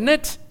depressing, wouldn't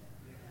it?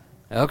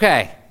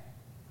 Okay.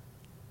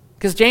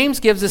 Because James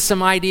gives us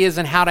some ideas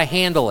on how to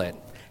handle it,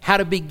 how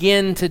to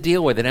begin to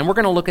deal with it. And we're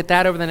going to look at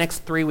that over the next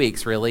 3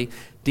 weeks, really,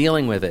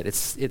 dealing with it.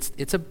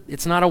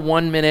 It's not a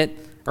 1 minute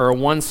or a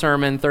one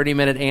sermon,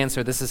 30-minute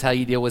answer. This is how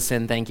you deal with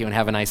sin. Thank you, and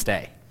have a nice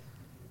day.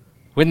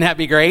 Wouldn't that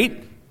be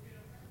great?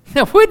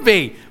 It would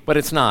be, but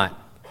it's not.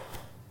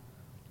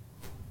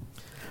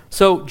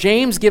 So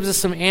James gives us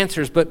some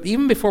answers, but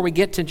even before we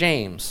get to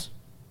James,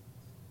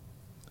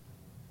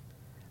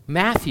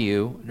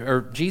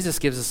 Jesus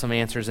gives us some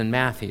answers in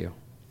Matthew.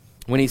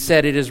 When he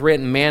said, "It is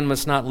written, man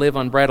must not live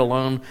on bread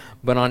alone,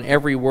 but on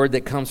every word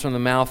that comes from the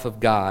mouth of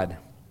God."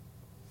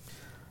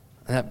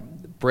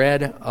 That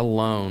bread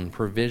alone,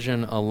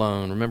 provision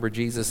alone. Remember,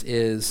 Jesus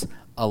is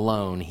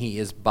alone. He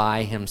is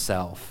by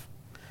himself.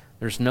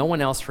 There's no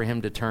one else for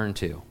him to turn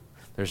to.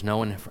 There's no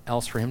one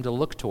else for him to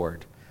look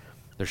toward.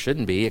 There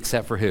shouldn't be,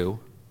 except for who?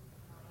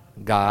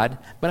 God.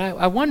 But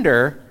I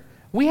wonder,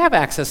 we have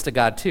access to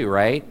God too,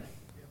 right?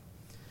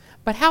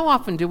 But how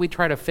often do we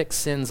try to fix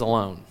sins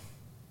alone?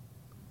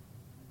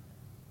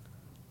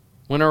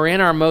 When we're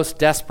in our most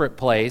desperate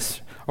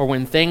place, or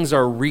when things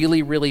are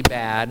really, really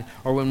bad,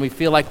 or when we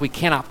feel like we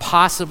cannot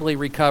possibly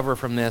recover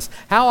from this,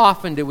 how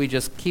often do we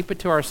just keep it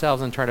to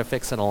ourselves and try to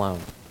fix it alone?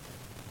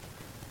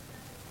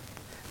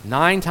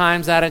 9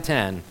 times out of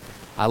 10,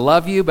 I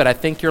love you, but I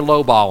think you're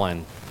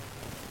lowballing.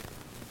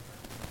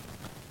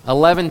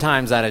 11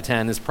 times out of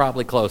 10 is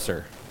probably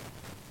closer.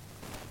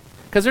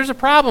 Because there's a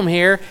problem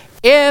here.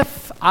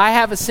 If I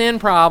have a sin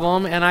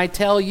problem and I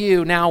tell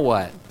you, now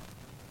what?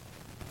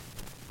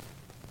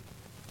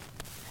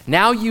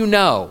 Now you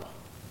know.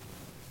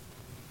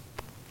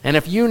 And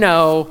if you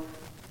know,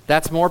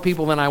 that's more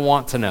people than I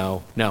want to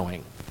know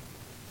knowing.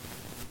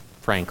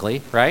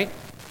 Frankly, right?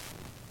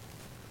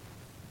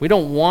 We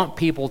don't want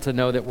people to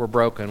know that we're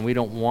broken. We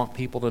don't want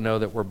people to know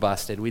that we're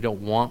busted. We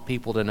don't want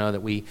people to know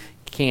that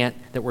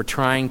that we're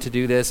trying to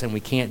do this and we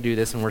can't do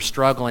this and we're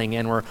struggling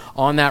and we're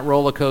on that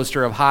roller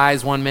coaster of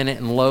highs 1 minute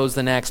and lows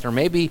the next. Or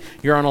maybe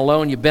you're on a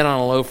low and you've been on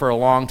a low for a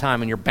long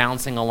time and you're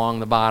bouncing along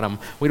the bottom.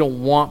 We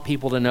don't want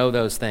people to know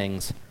those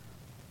things.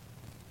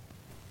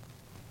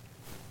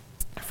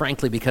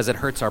 Frankly, because it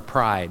hurts our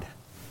pride,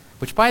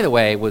 which, by the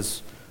way,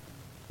 was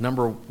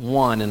number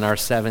 1 in our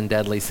 7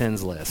 deadly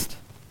sins list.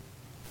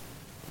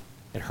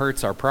 It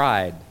hurts our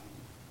pride.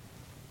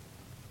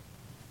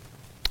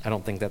 I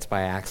don't think that's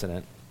by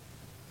accident.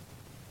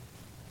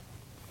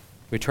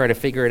 We try to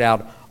figure it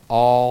out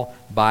all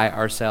by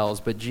ourselves,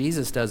 but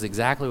Jesus does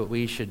exactly what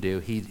we should do.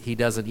 He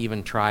doesn't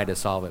even try to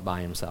solve it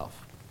by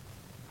himself.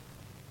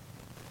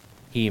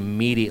 He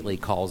immediately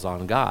calls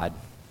on God.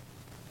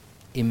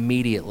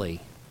 Immediately.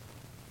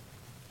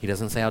 He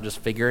doesn't say, I'll just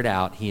figure it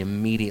out. He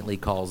immediately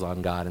calls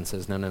on God and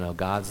says, no,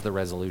 God's the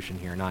resolution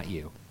here, not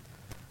you.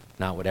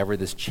 Not whatever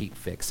this cheap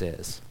fix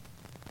is.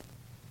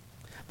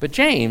 But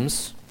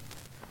James,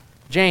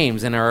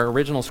 in our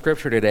original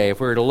scripture today, if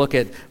we were to look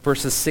at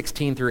verses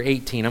 16 through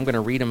 18, I'm going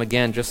to read them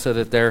again just so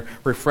that they're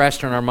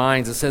refreshed in our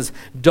minds. It says,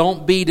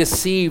 "Don't be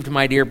deceived,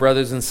 my dear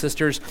brothers and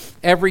sisters.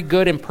 Every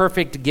good and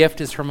perfect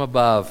gift is from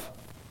above,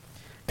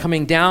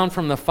 coming down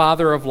from the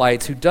Father of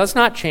lights, who does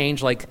not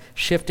change like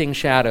shifting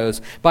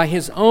shadows. By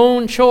his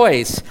own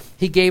choice,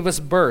 he gave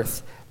us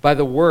birth by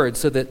the word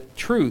of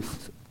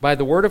truth,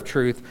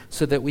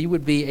 so that we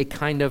would be a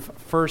kind of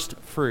first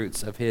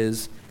fruits of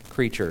his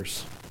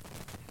creatures."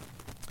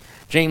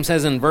 James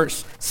says in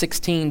verse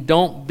 16,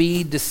 "Don't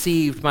be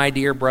deceived, my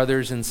dear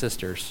brothers and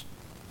sisters."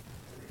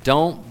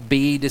 Don't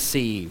be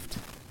deceived.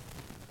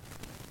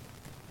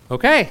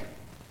 Okay,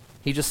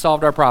 he just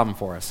solved our problem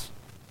for us.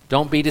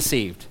 Don't be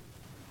deceived.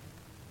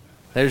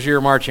 There's your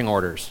marching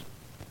orders.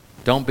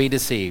 Don't be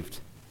deceived.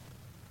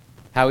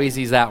 How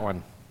easy is that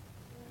one?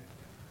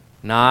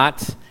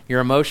 Not.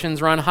 Your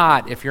emotions run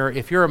hot. If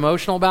you're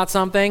emotional about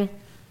something,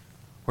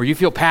 or you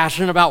feel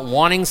passionate about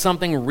wanting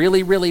something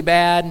really, really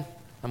bad,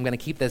 I'm going to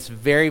keep this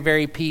very,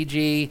 very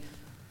PG.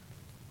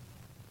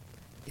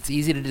 It's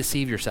easy to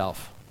deceive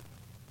yourself.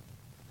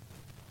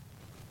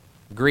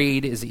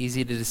 Greed is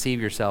easy to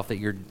deceive yourself that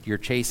you're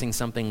chasing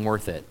something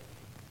worth it.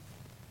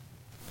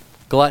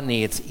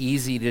 Gluttony, it's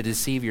easy to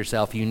deceive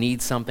yourself. You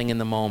need something in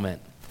the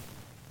moment.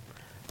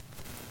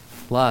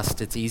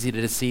 Lust, it's easy to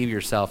deceive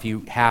yourself.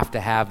 You have to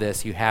have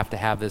this. You have to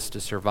have this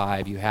to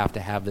survive. You have to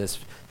have this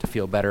to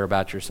feel better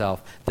about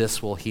yourself.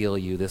 This will heal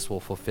you. This will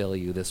fulfill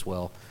you. This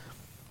will.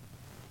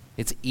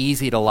 It's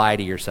easy to lie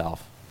to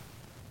yourself.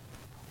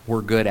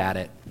 We're good at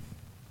it.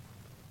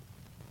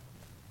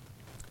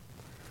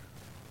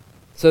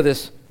 So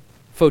this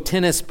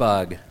Photinus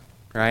bug,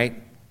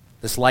 right?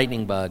 This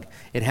lightning bug,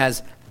 it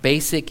has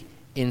basic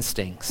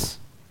instincts.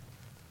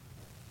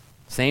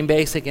 Same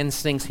basic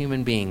instincts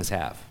human beings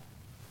have.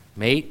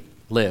 Mate,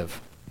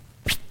 live.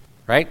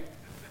 Right?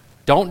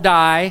 Don't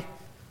die,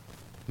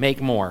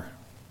 make more.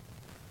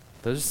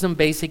 Those are some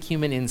basic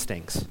human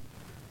instincts.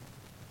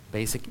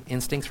 Basic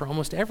instincts for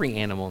almost every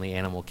animal in the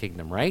animal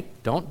kingdom, right?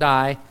 Don't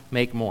die,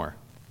 make more.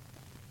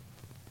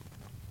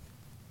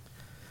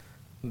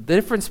 The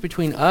difference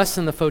between us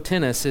and the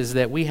Photinus is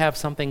that we have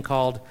something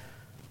called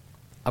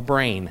a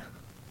brain.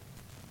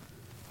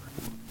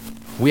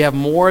 We have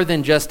more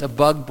than just a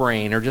bug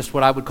brain or just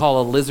what I would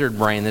call a lizard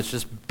brain that's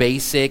just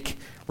basic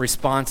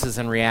responses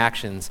and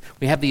reactions.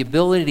 We have the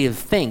ability to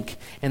think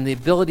and the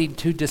ability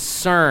to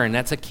discern.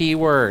 That's a key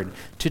word.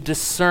 To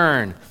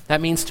discern. That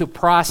means to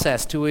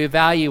process, to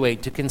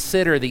evaluate, to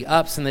consider the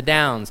ups and the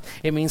downs.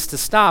 It means to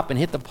stop and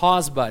hit the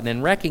pause button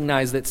and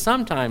recognize that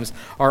sometimes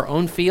our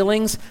own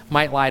feelings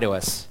might lie to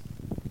us.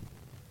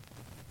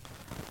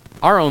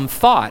 Our own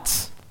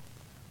thoughts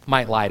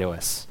might lie to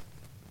us.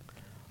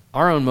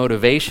 Our own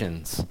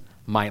motivations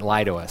might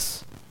lie to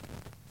us.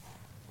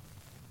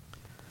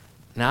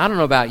 Now, I don't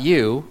know about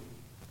you,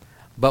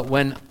 but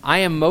when I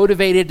am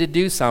motivated to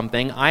do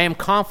something, I am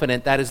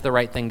confident that is the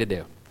right thing to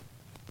do.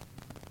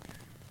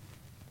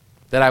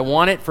 That I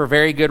want it for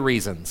very good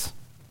reasons.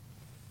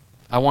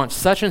 I want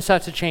such and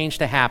such a change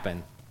to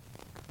happen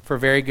for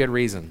very good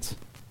reasons.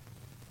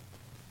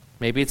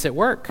 Maybe it's at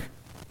work.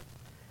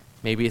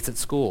 Maybe it's at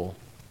school.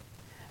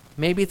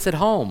 Maybe it's at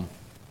home.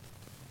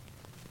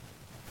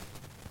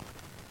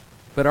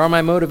 But are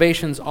my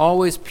motivations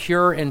always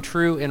pure and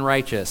true and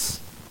righteous?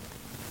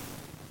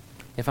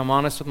 If I'm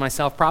honest with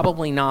myself,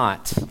 probably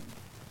not.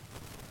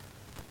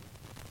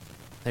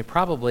 They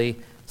probably,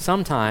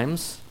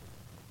 sometimes,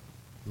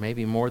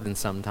 maybe more than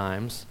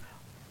sometimes,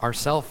 are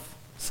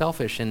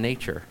selfish in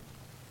nature.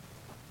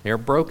 They are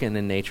broken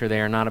in nature.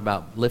 They are not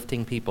about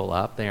lifting people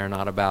up. They are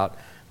not about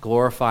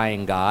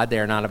glorifying God. They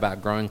are not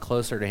about growing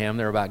closer to Him.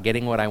 They're about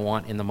getting what I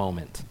want in the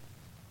moment.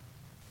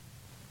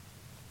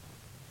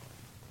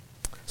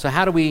 So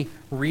how do we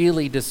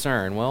really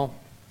discern? Well,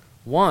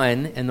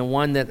 one, and the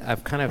one that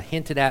I've kind of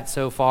hinted at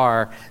so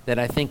far that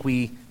I think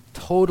we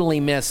totally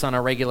miss on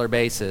a regular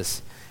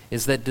basis,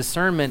 is that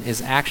discernment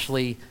is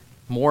actually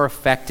more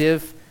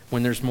effective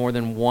when there's more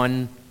than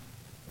one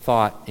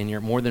thought and you're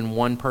more than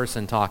one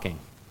person talking.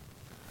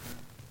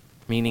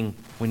 Meaning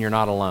when you're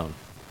not alone.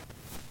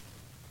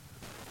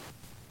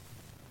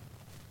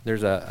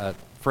 There's a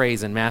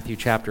phrase in Matthew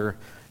chapter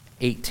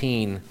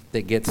 18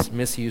 that gets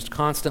misused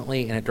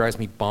constantly, and it drives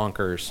me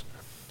bonkers.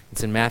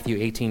 It's in Matthew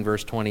 18,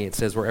 verse 20. It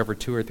says, "Wherever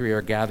 2 or 3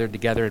 are gathered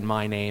together in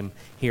my name,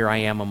 here I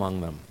am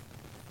among them."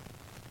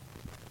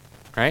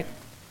 Right?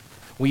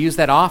 We use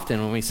that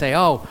often when we say,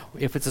 oh,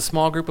 if it's a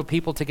small group of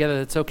people together,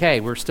 that's okay.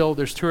 There's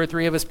 2 or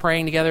 3 of us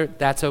praying together,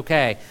 that's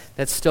okay.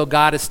 That's still,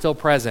 God is still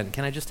present.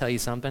 Can I just tell you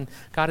something?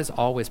 God is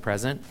always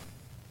present.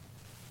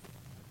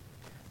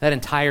 That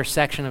entire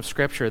section of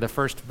Scripture, the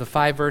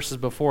 5 verses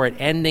before it,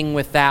 ending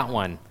with that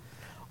one,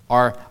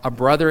 are a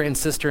brother and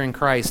sister in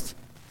Christ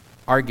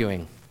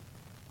arguing.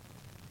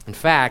 In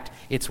fact,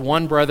 it's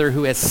one brother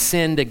who has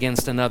sinned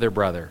against another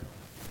brother.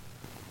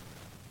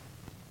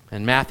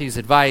 And Matthew's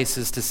advice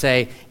is to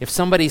say, if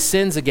somebody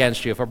sins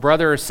against you, if a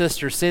brother or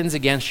sister sins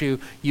against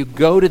you, you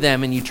go to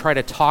them and you try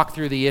to talk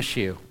through the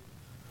issue.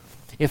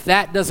 If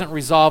that doesn't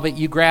resolve it,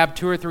 you grab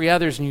 2 or 3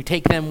 others and you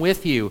take them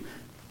with you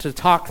to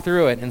talk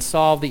through it and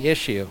solve the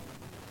issue.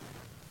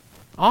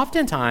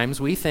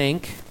 Oftentimes we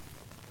think,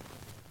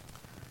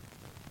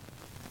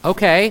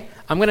 okay,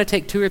 I'm going to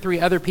take 2 or 3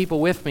 other people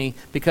with me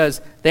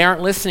because they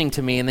aren't listening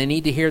to me and they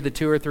need to hear the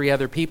 2 or 3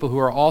 other people who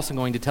are also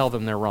going to tell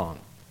them they're wrong.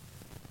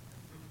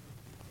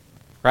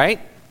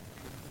 Right?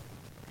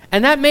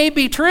 And that may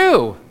be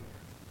true.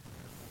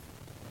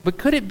 But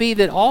could it be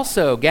that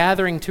also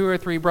gathering 2 or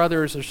 3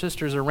 brothers or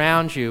sisters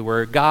around you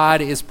where God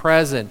is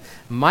present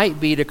might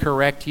be to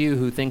correct you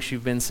who thinks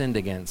you've been sinned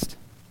against?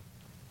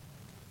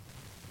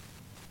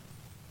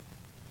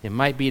 It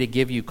might be to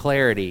give you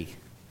clarity.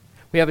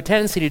 We have a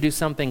tendency to do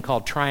something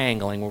called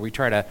triangling, where we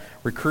try to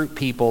recruit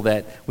people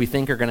that we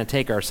think are going to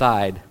take our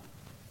side.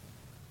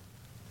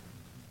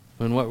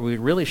 When what we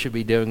really should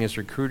be doing is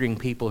recruiting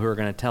people who are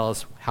going to tell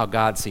us how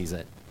God sees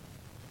it,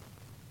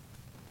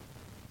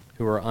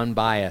 who are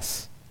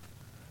unbiased,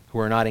 who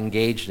are not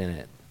engaged in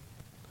it,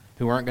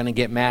 who aren't going to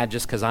get mad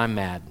just because I'm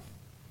mad.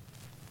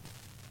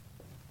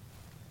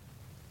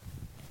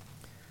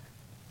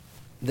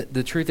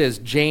 The truth is,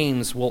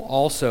 James will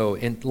also,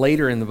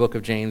 later in the book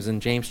of James, in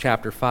James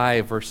chapter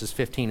 5, verses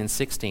 15 and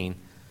 16,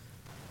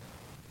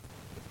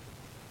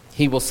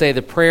 he will say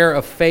the prayer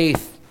of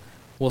faith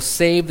will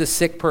save the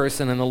sick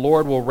person, and the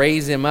Lord will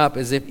raise him up.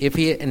 As if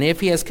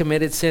he has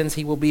committed sins,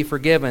 he will be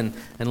forgiven.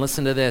 And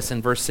listen to this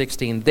in verse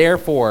 16.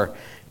 Therefore,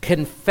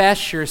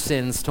 confess your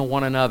sins to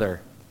one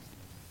another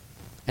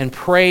and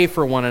pray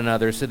for one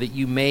another so that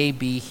you may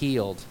be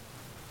healed.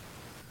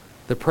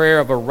 The prayer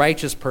of a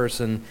righteous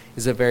person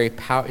is very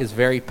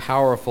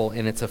powerful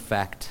in its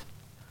effect.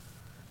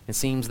 It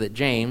seems that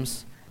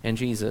James and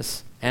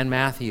Jesus and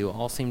Matthew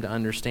all seem to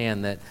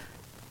understand that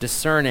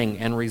discerning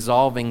and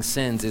resolving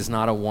sins is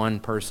not a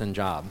one-person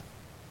job.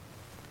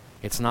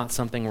 It's not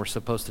something we're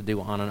supposed to do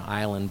on an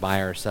island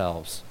by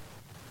ourselves.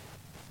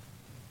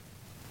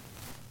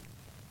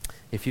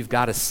 If you've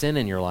got a sin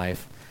in your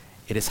life,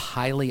 it is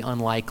highly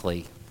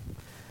unlikely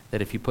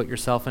that if you put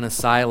yourself in a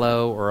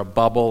silo or a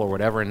bubble or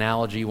whatever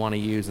analogy you want to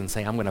use and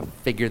say, I'm going to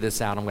figure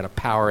this out, I'm going to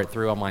power it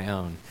through on my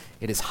own,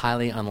 it is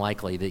highly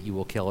unlikely that you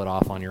will kill it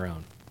off on your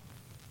own.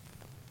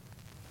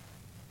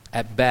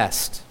 At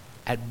best,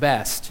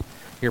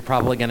 you're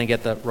probably going to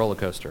get the roller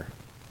coaster.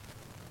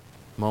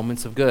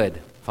 Moments of good,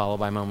 followed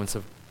by moments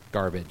of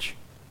garbage.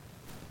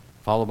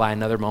 Followed by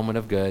another moment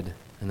of good,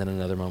 and then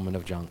another moment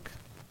of junk.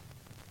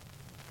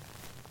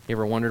 You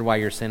ever wondered why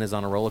your sin is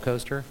on a roller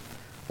coaster?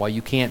 Why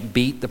you can't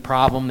beat the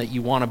problem that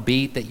you want to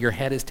beat, that your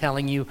head is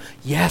telling you,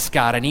 yes,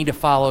 God, I need to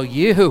follow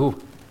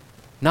you,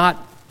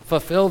 not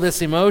fulfill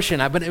this emotion.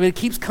 But it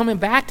keeps coming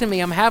back to me.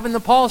 I'm having the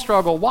Paul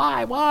struggle.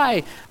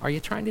 Why? Are you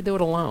trying to do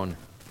it alone?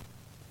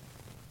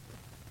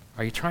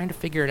 Are you trying to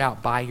figure it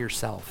out by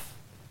yourself?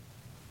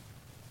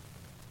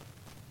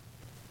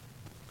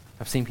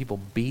 I've seen people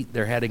beat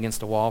their head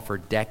against a wall for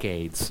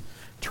decades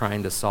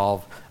trying to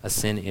solve a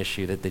sin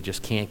issue that they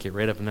just can't get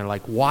rid of. And they're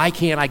like, why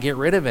can't I get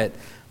rid of it?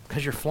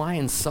 Because you're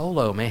flying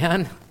solo,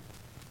 man.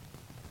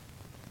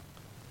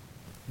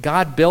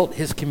 God built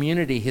his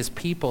community, his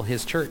people,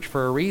 his church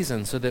for a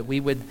reason, so that we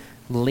would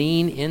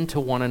lean into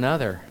one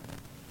another,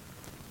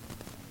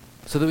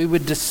 so that we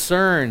would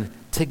discern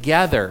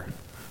together,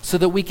 so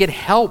that we could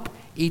help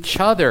each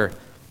other,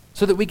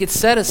 so that we could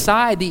set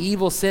aside the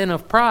evil sin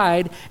of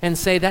pride and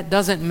say that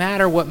doesn't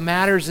matter. What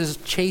matters is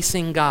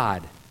chasing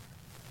God.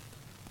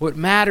 What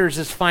matters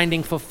is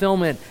finding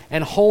fulfillment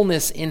and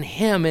wholeness in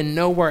him and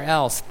nowhere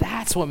else.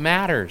 That's what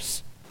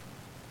matters.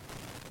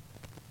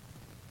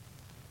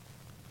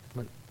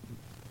 But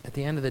at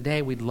the end of the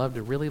day, we'd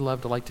really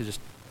love to just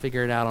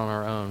figure it out on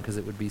our own, because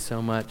it would be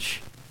so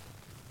much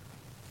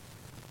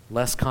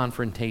less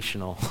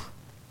confrontational.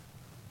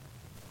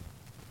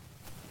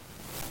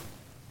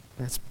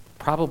 That's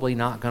probably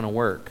not going to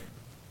work.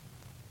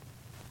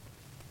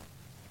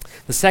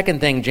 The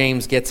second thing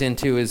James gets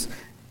into is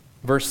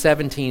verse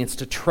 17. It's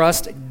to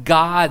trust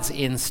God's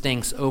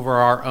instincts over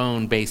our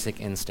own basic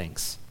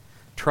instincts.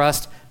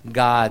 Trust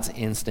God's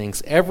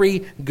instincts.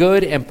 Every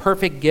good and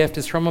perfect gift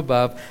is from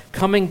above,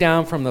 coming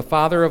down from the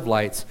Father of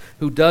lights,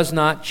 who does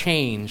not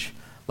change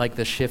like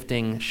the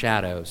shifting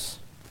shadows.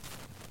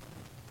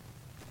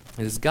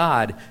 It is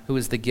God who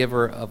is the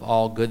giver of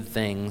all good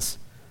things.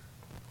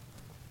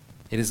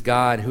 It is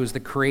God who is the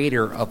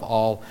creator of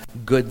all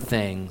good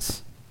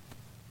things.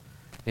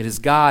 It is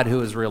God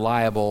who is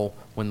reliable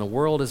when the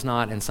world is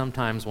not, and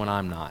sometimes when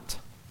I'm not.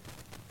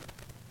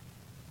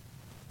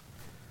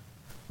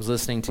 I was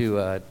listening to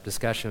a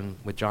discussion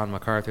with John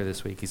MacArthur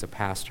this week. He's a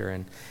pastor,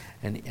 and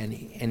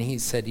he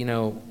said,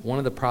 one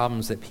of the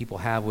problems that people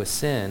have with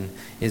sin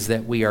is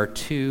that we are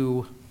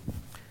too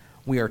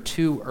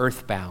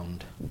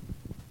earthbound.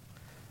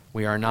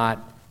 We are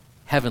not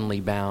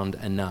heavenly bound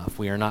enough.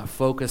 We are not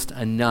focused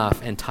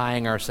enough and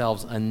tying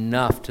ourselves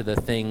enough to the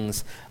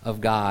things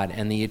of God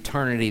and the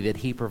eternity that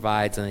he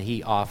provides and that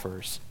he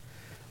offers.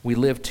 We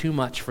live too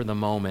much for the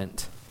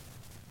moment,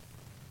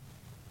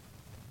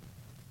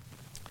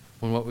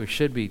 when what we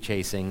should be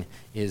chasing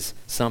is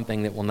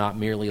something that will not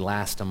merely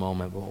last a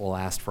moment, but will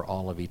last for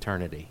all of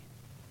eternity.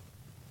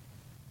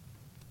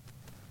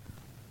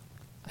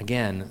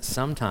 Again,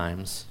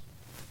 sometimes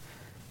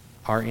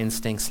our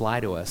instincts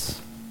lie to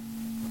us.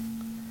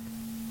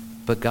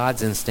 But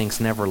God's instincts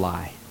never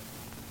lie.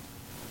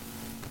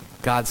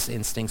 God's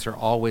instincts are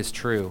always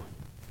true.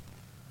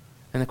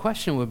 And the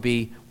question would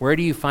be, where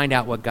do you find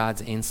out what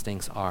God's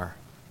instincts are?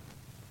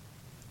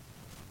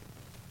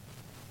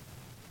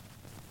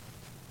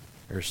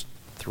 There's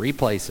 3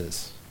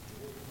 places.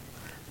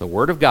 The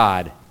Word of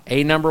God,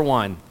 number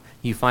 1,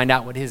 you find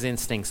out what his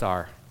instincts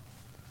are.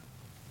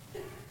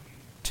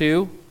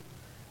 2,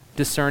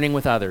 discerning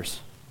with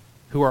others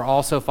who are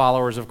also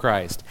followers of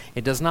Christ.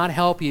 It does not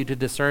help you to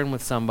discern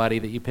with somebody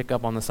that you pick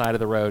up on the side of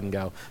the road and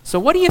go, so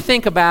what do you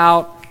think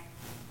about?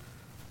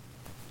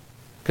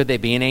 Could they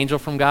be an angel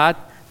from God?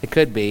 It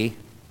could be.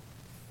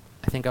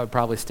 I think I would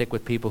probably stick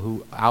with people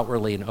who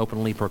outwardly and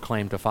openly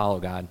proclaim to follow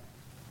God,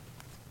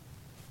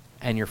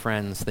 and your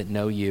friends that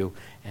know you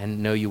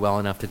and know you well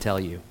enough to tell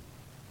you.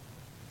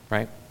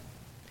 Right?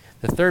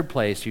 The third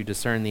place you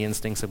discern the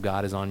instincts of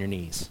God is on your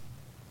knees.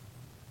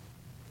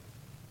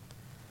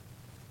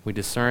 We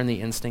discern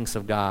the instincts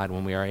of God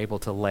when we are able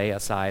to lay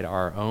aside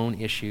our own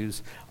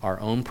issues, our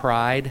own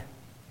pride,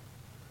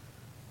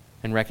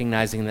 and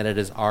recognizing that it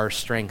is our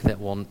strength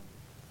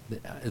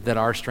that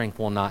our strength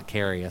will not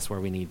carry us where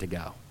we need to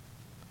go.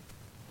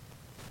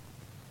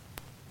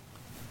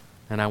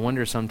 And I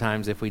wonder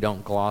sometimes if we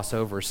don't gloss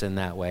over sin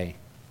that way.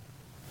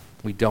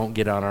 We don't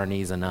get on our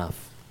knees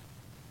enough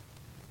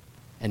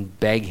and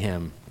beg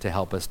him to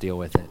help us deal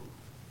with it.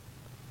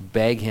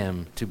 Beg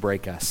him to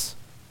break us.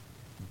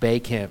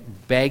 Beg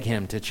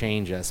him to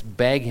change us.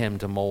 Beg him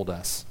to mold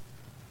us.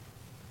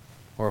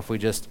 Or if we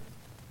just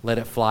let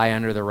it fly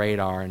under the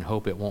radar and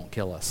hope it won't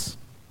kill us.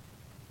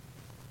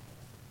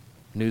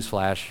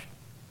 Newsflash,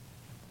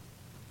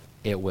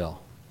 it will.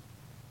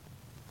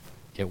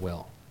 It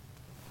will.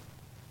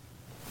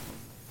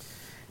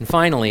 And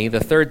finally, the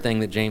third thing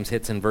that James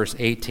hits in verse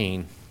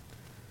 18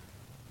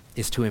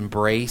 is to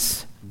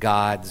embrace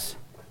God's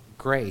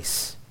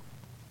grace.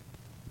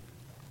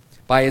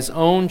 By his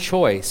own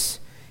choice,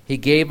 he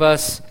gave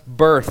us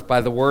birth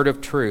by the word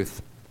of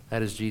truth.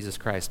 That is Jesus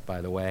Christ,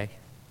 by the way.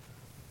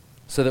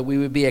 So that we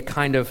would be a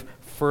kind of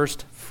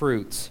first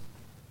fruits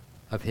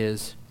of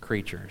his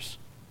creatures.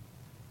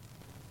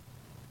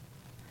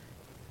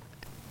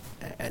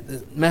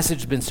 The message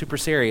has been super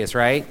serious,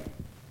 right?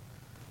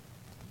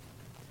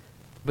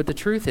 But the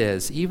truth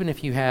is, even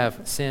if you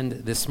have sinned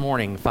this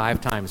morning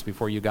 5 times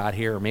before you got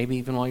here, or maybe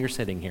even while you're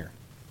sitting here,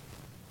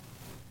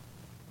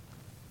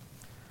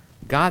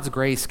 God's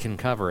grace can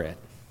cover it.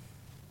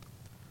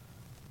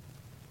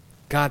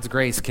 God's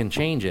grace can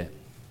change it.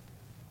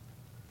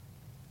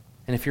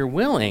 And if you're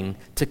willing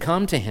to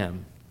come to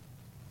him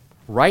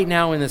right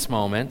now in this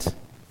moment,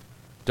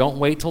 don't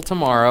wait till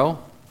tomorrow,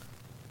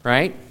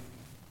 right?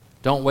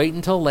 Don't wait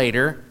until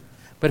later.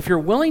 But if you're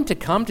willing to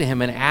come to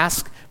him and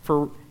ask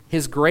for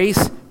his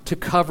grace to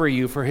cover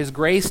you, for his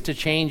grace to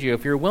change you,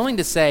 if you're willing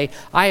to say,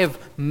 I have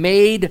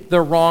made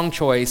the wrong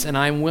choice and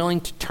I'm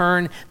willing to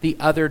turn the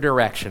other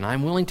direction,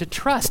 I'm willing to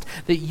trust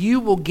that you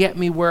will get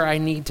me where I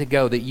need to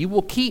go, that you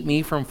will keep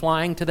me from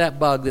flying to that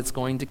bug that's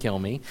going to kill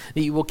me,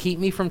 that you will keep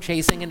me from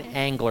chasing an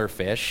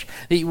anglerfish,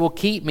 that you will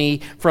keep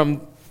me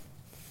from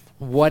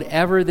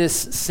whatever this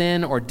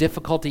sin or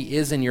difficulty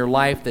is in your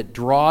life that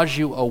draws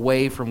you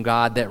away from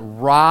God, that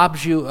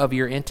robs you of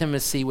your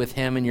intimacy with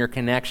him and your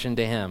connection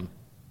to him.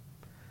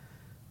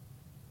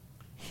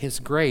 His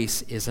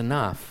grace is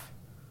enough.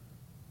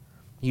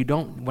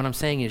 What I'm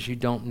saying is you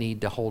don't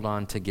need to hold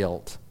on to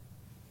guilt.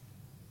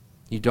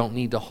 You don't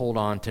need to hold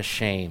on to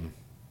shame.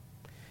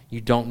 You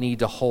don't need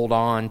to hold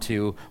on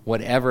to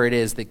whatever it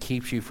is that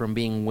keeps you from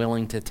being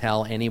willing to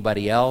tell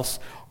anybody else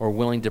or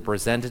willing to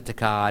present it to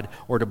God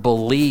or to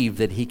believe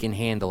that he can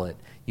handle it.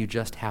 You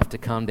just have to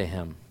come to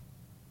him.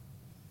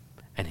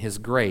 And his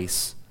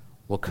grace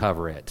will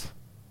cover it.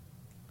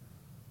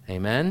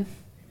 Amen?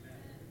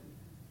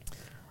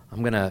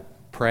 I'm going to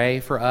pray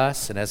for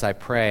us, and as I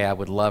pray, I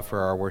would love for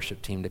our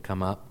worship team to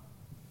come up.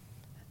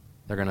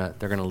 They're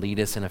gonna lead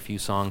us in a few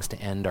songs to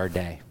end our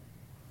day,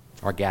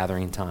 our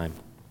gathering time.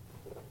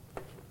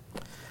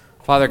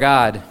 Father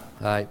God,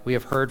 we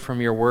have heard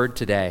from your word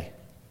today.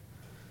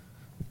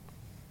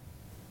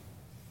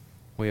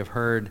 We have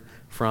heard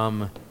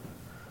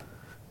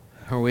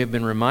we have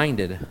been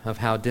reminded of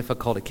how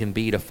difficult it can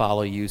be to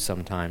follow you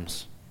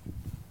sometimes.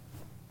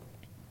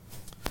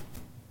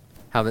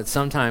 How that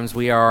sometimes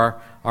we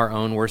are our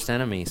own worst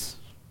enemies.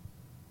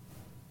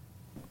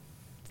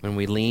 When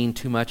we lean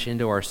too much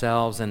into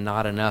ourselves and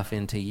not enough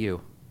into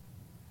you.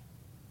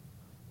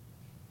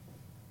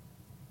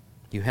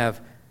 You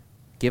have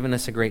given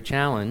us a great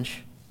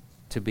challenge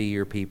to be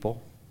your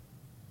people,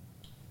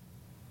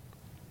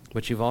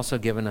 but you've also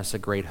given us a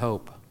great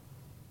hope.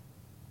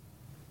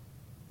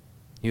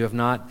 You have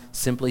not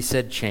simply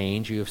said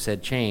change, you have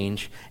said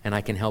change, and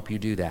I can help you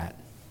do that.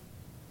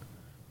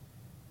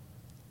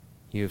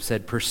 You have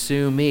said,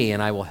 pursue me,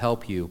 and I will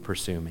help you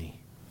pursue me.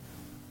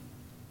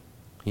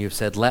 You have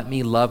said, let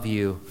me love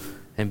you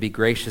and be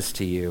gracious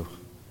to you,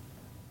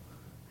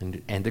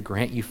 and to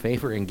grant you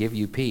favor and give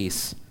you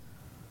peace.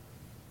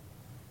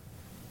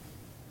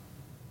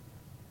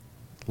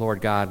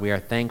 Lord God, we are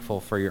thankful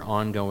for your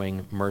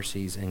ongoing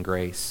mercies and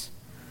grace.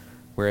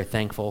 We are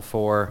thankful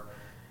for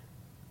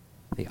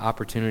the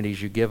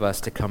opportunities you give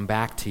us to come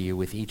back to you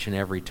with each and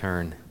every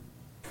turn.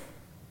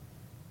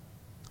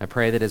 I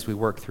pray that as we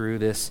work through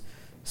this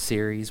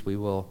series, we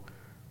will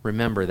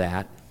remember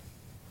that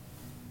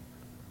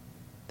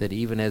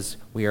even as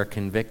we are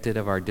convicted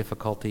of our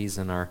difficulties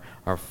and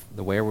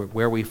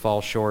where we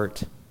fall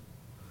short,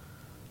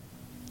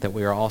 that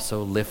we are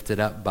also lifted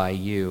up by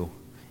you,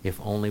 if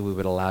only we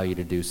would allow you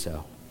to do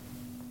so.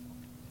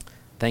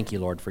 Thank you,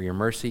 Lord, for your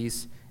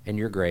mercies and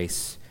your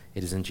grace.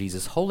 It is in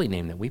Jesus' holy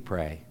name that we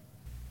pray.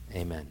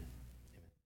 Amen.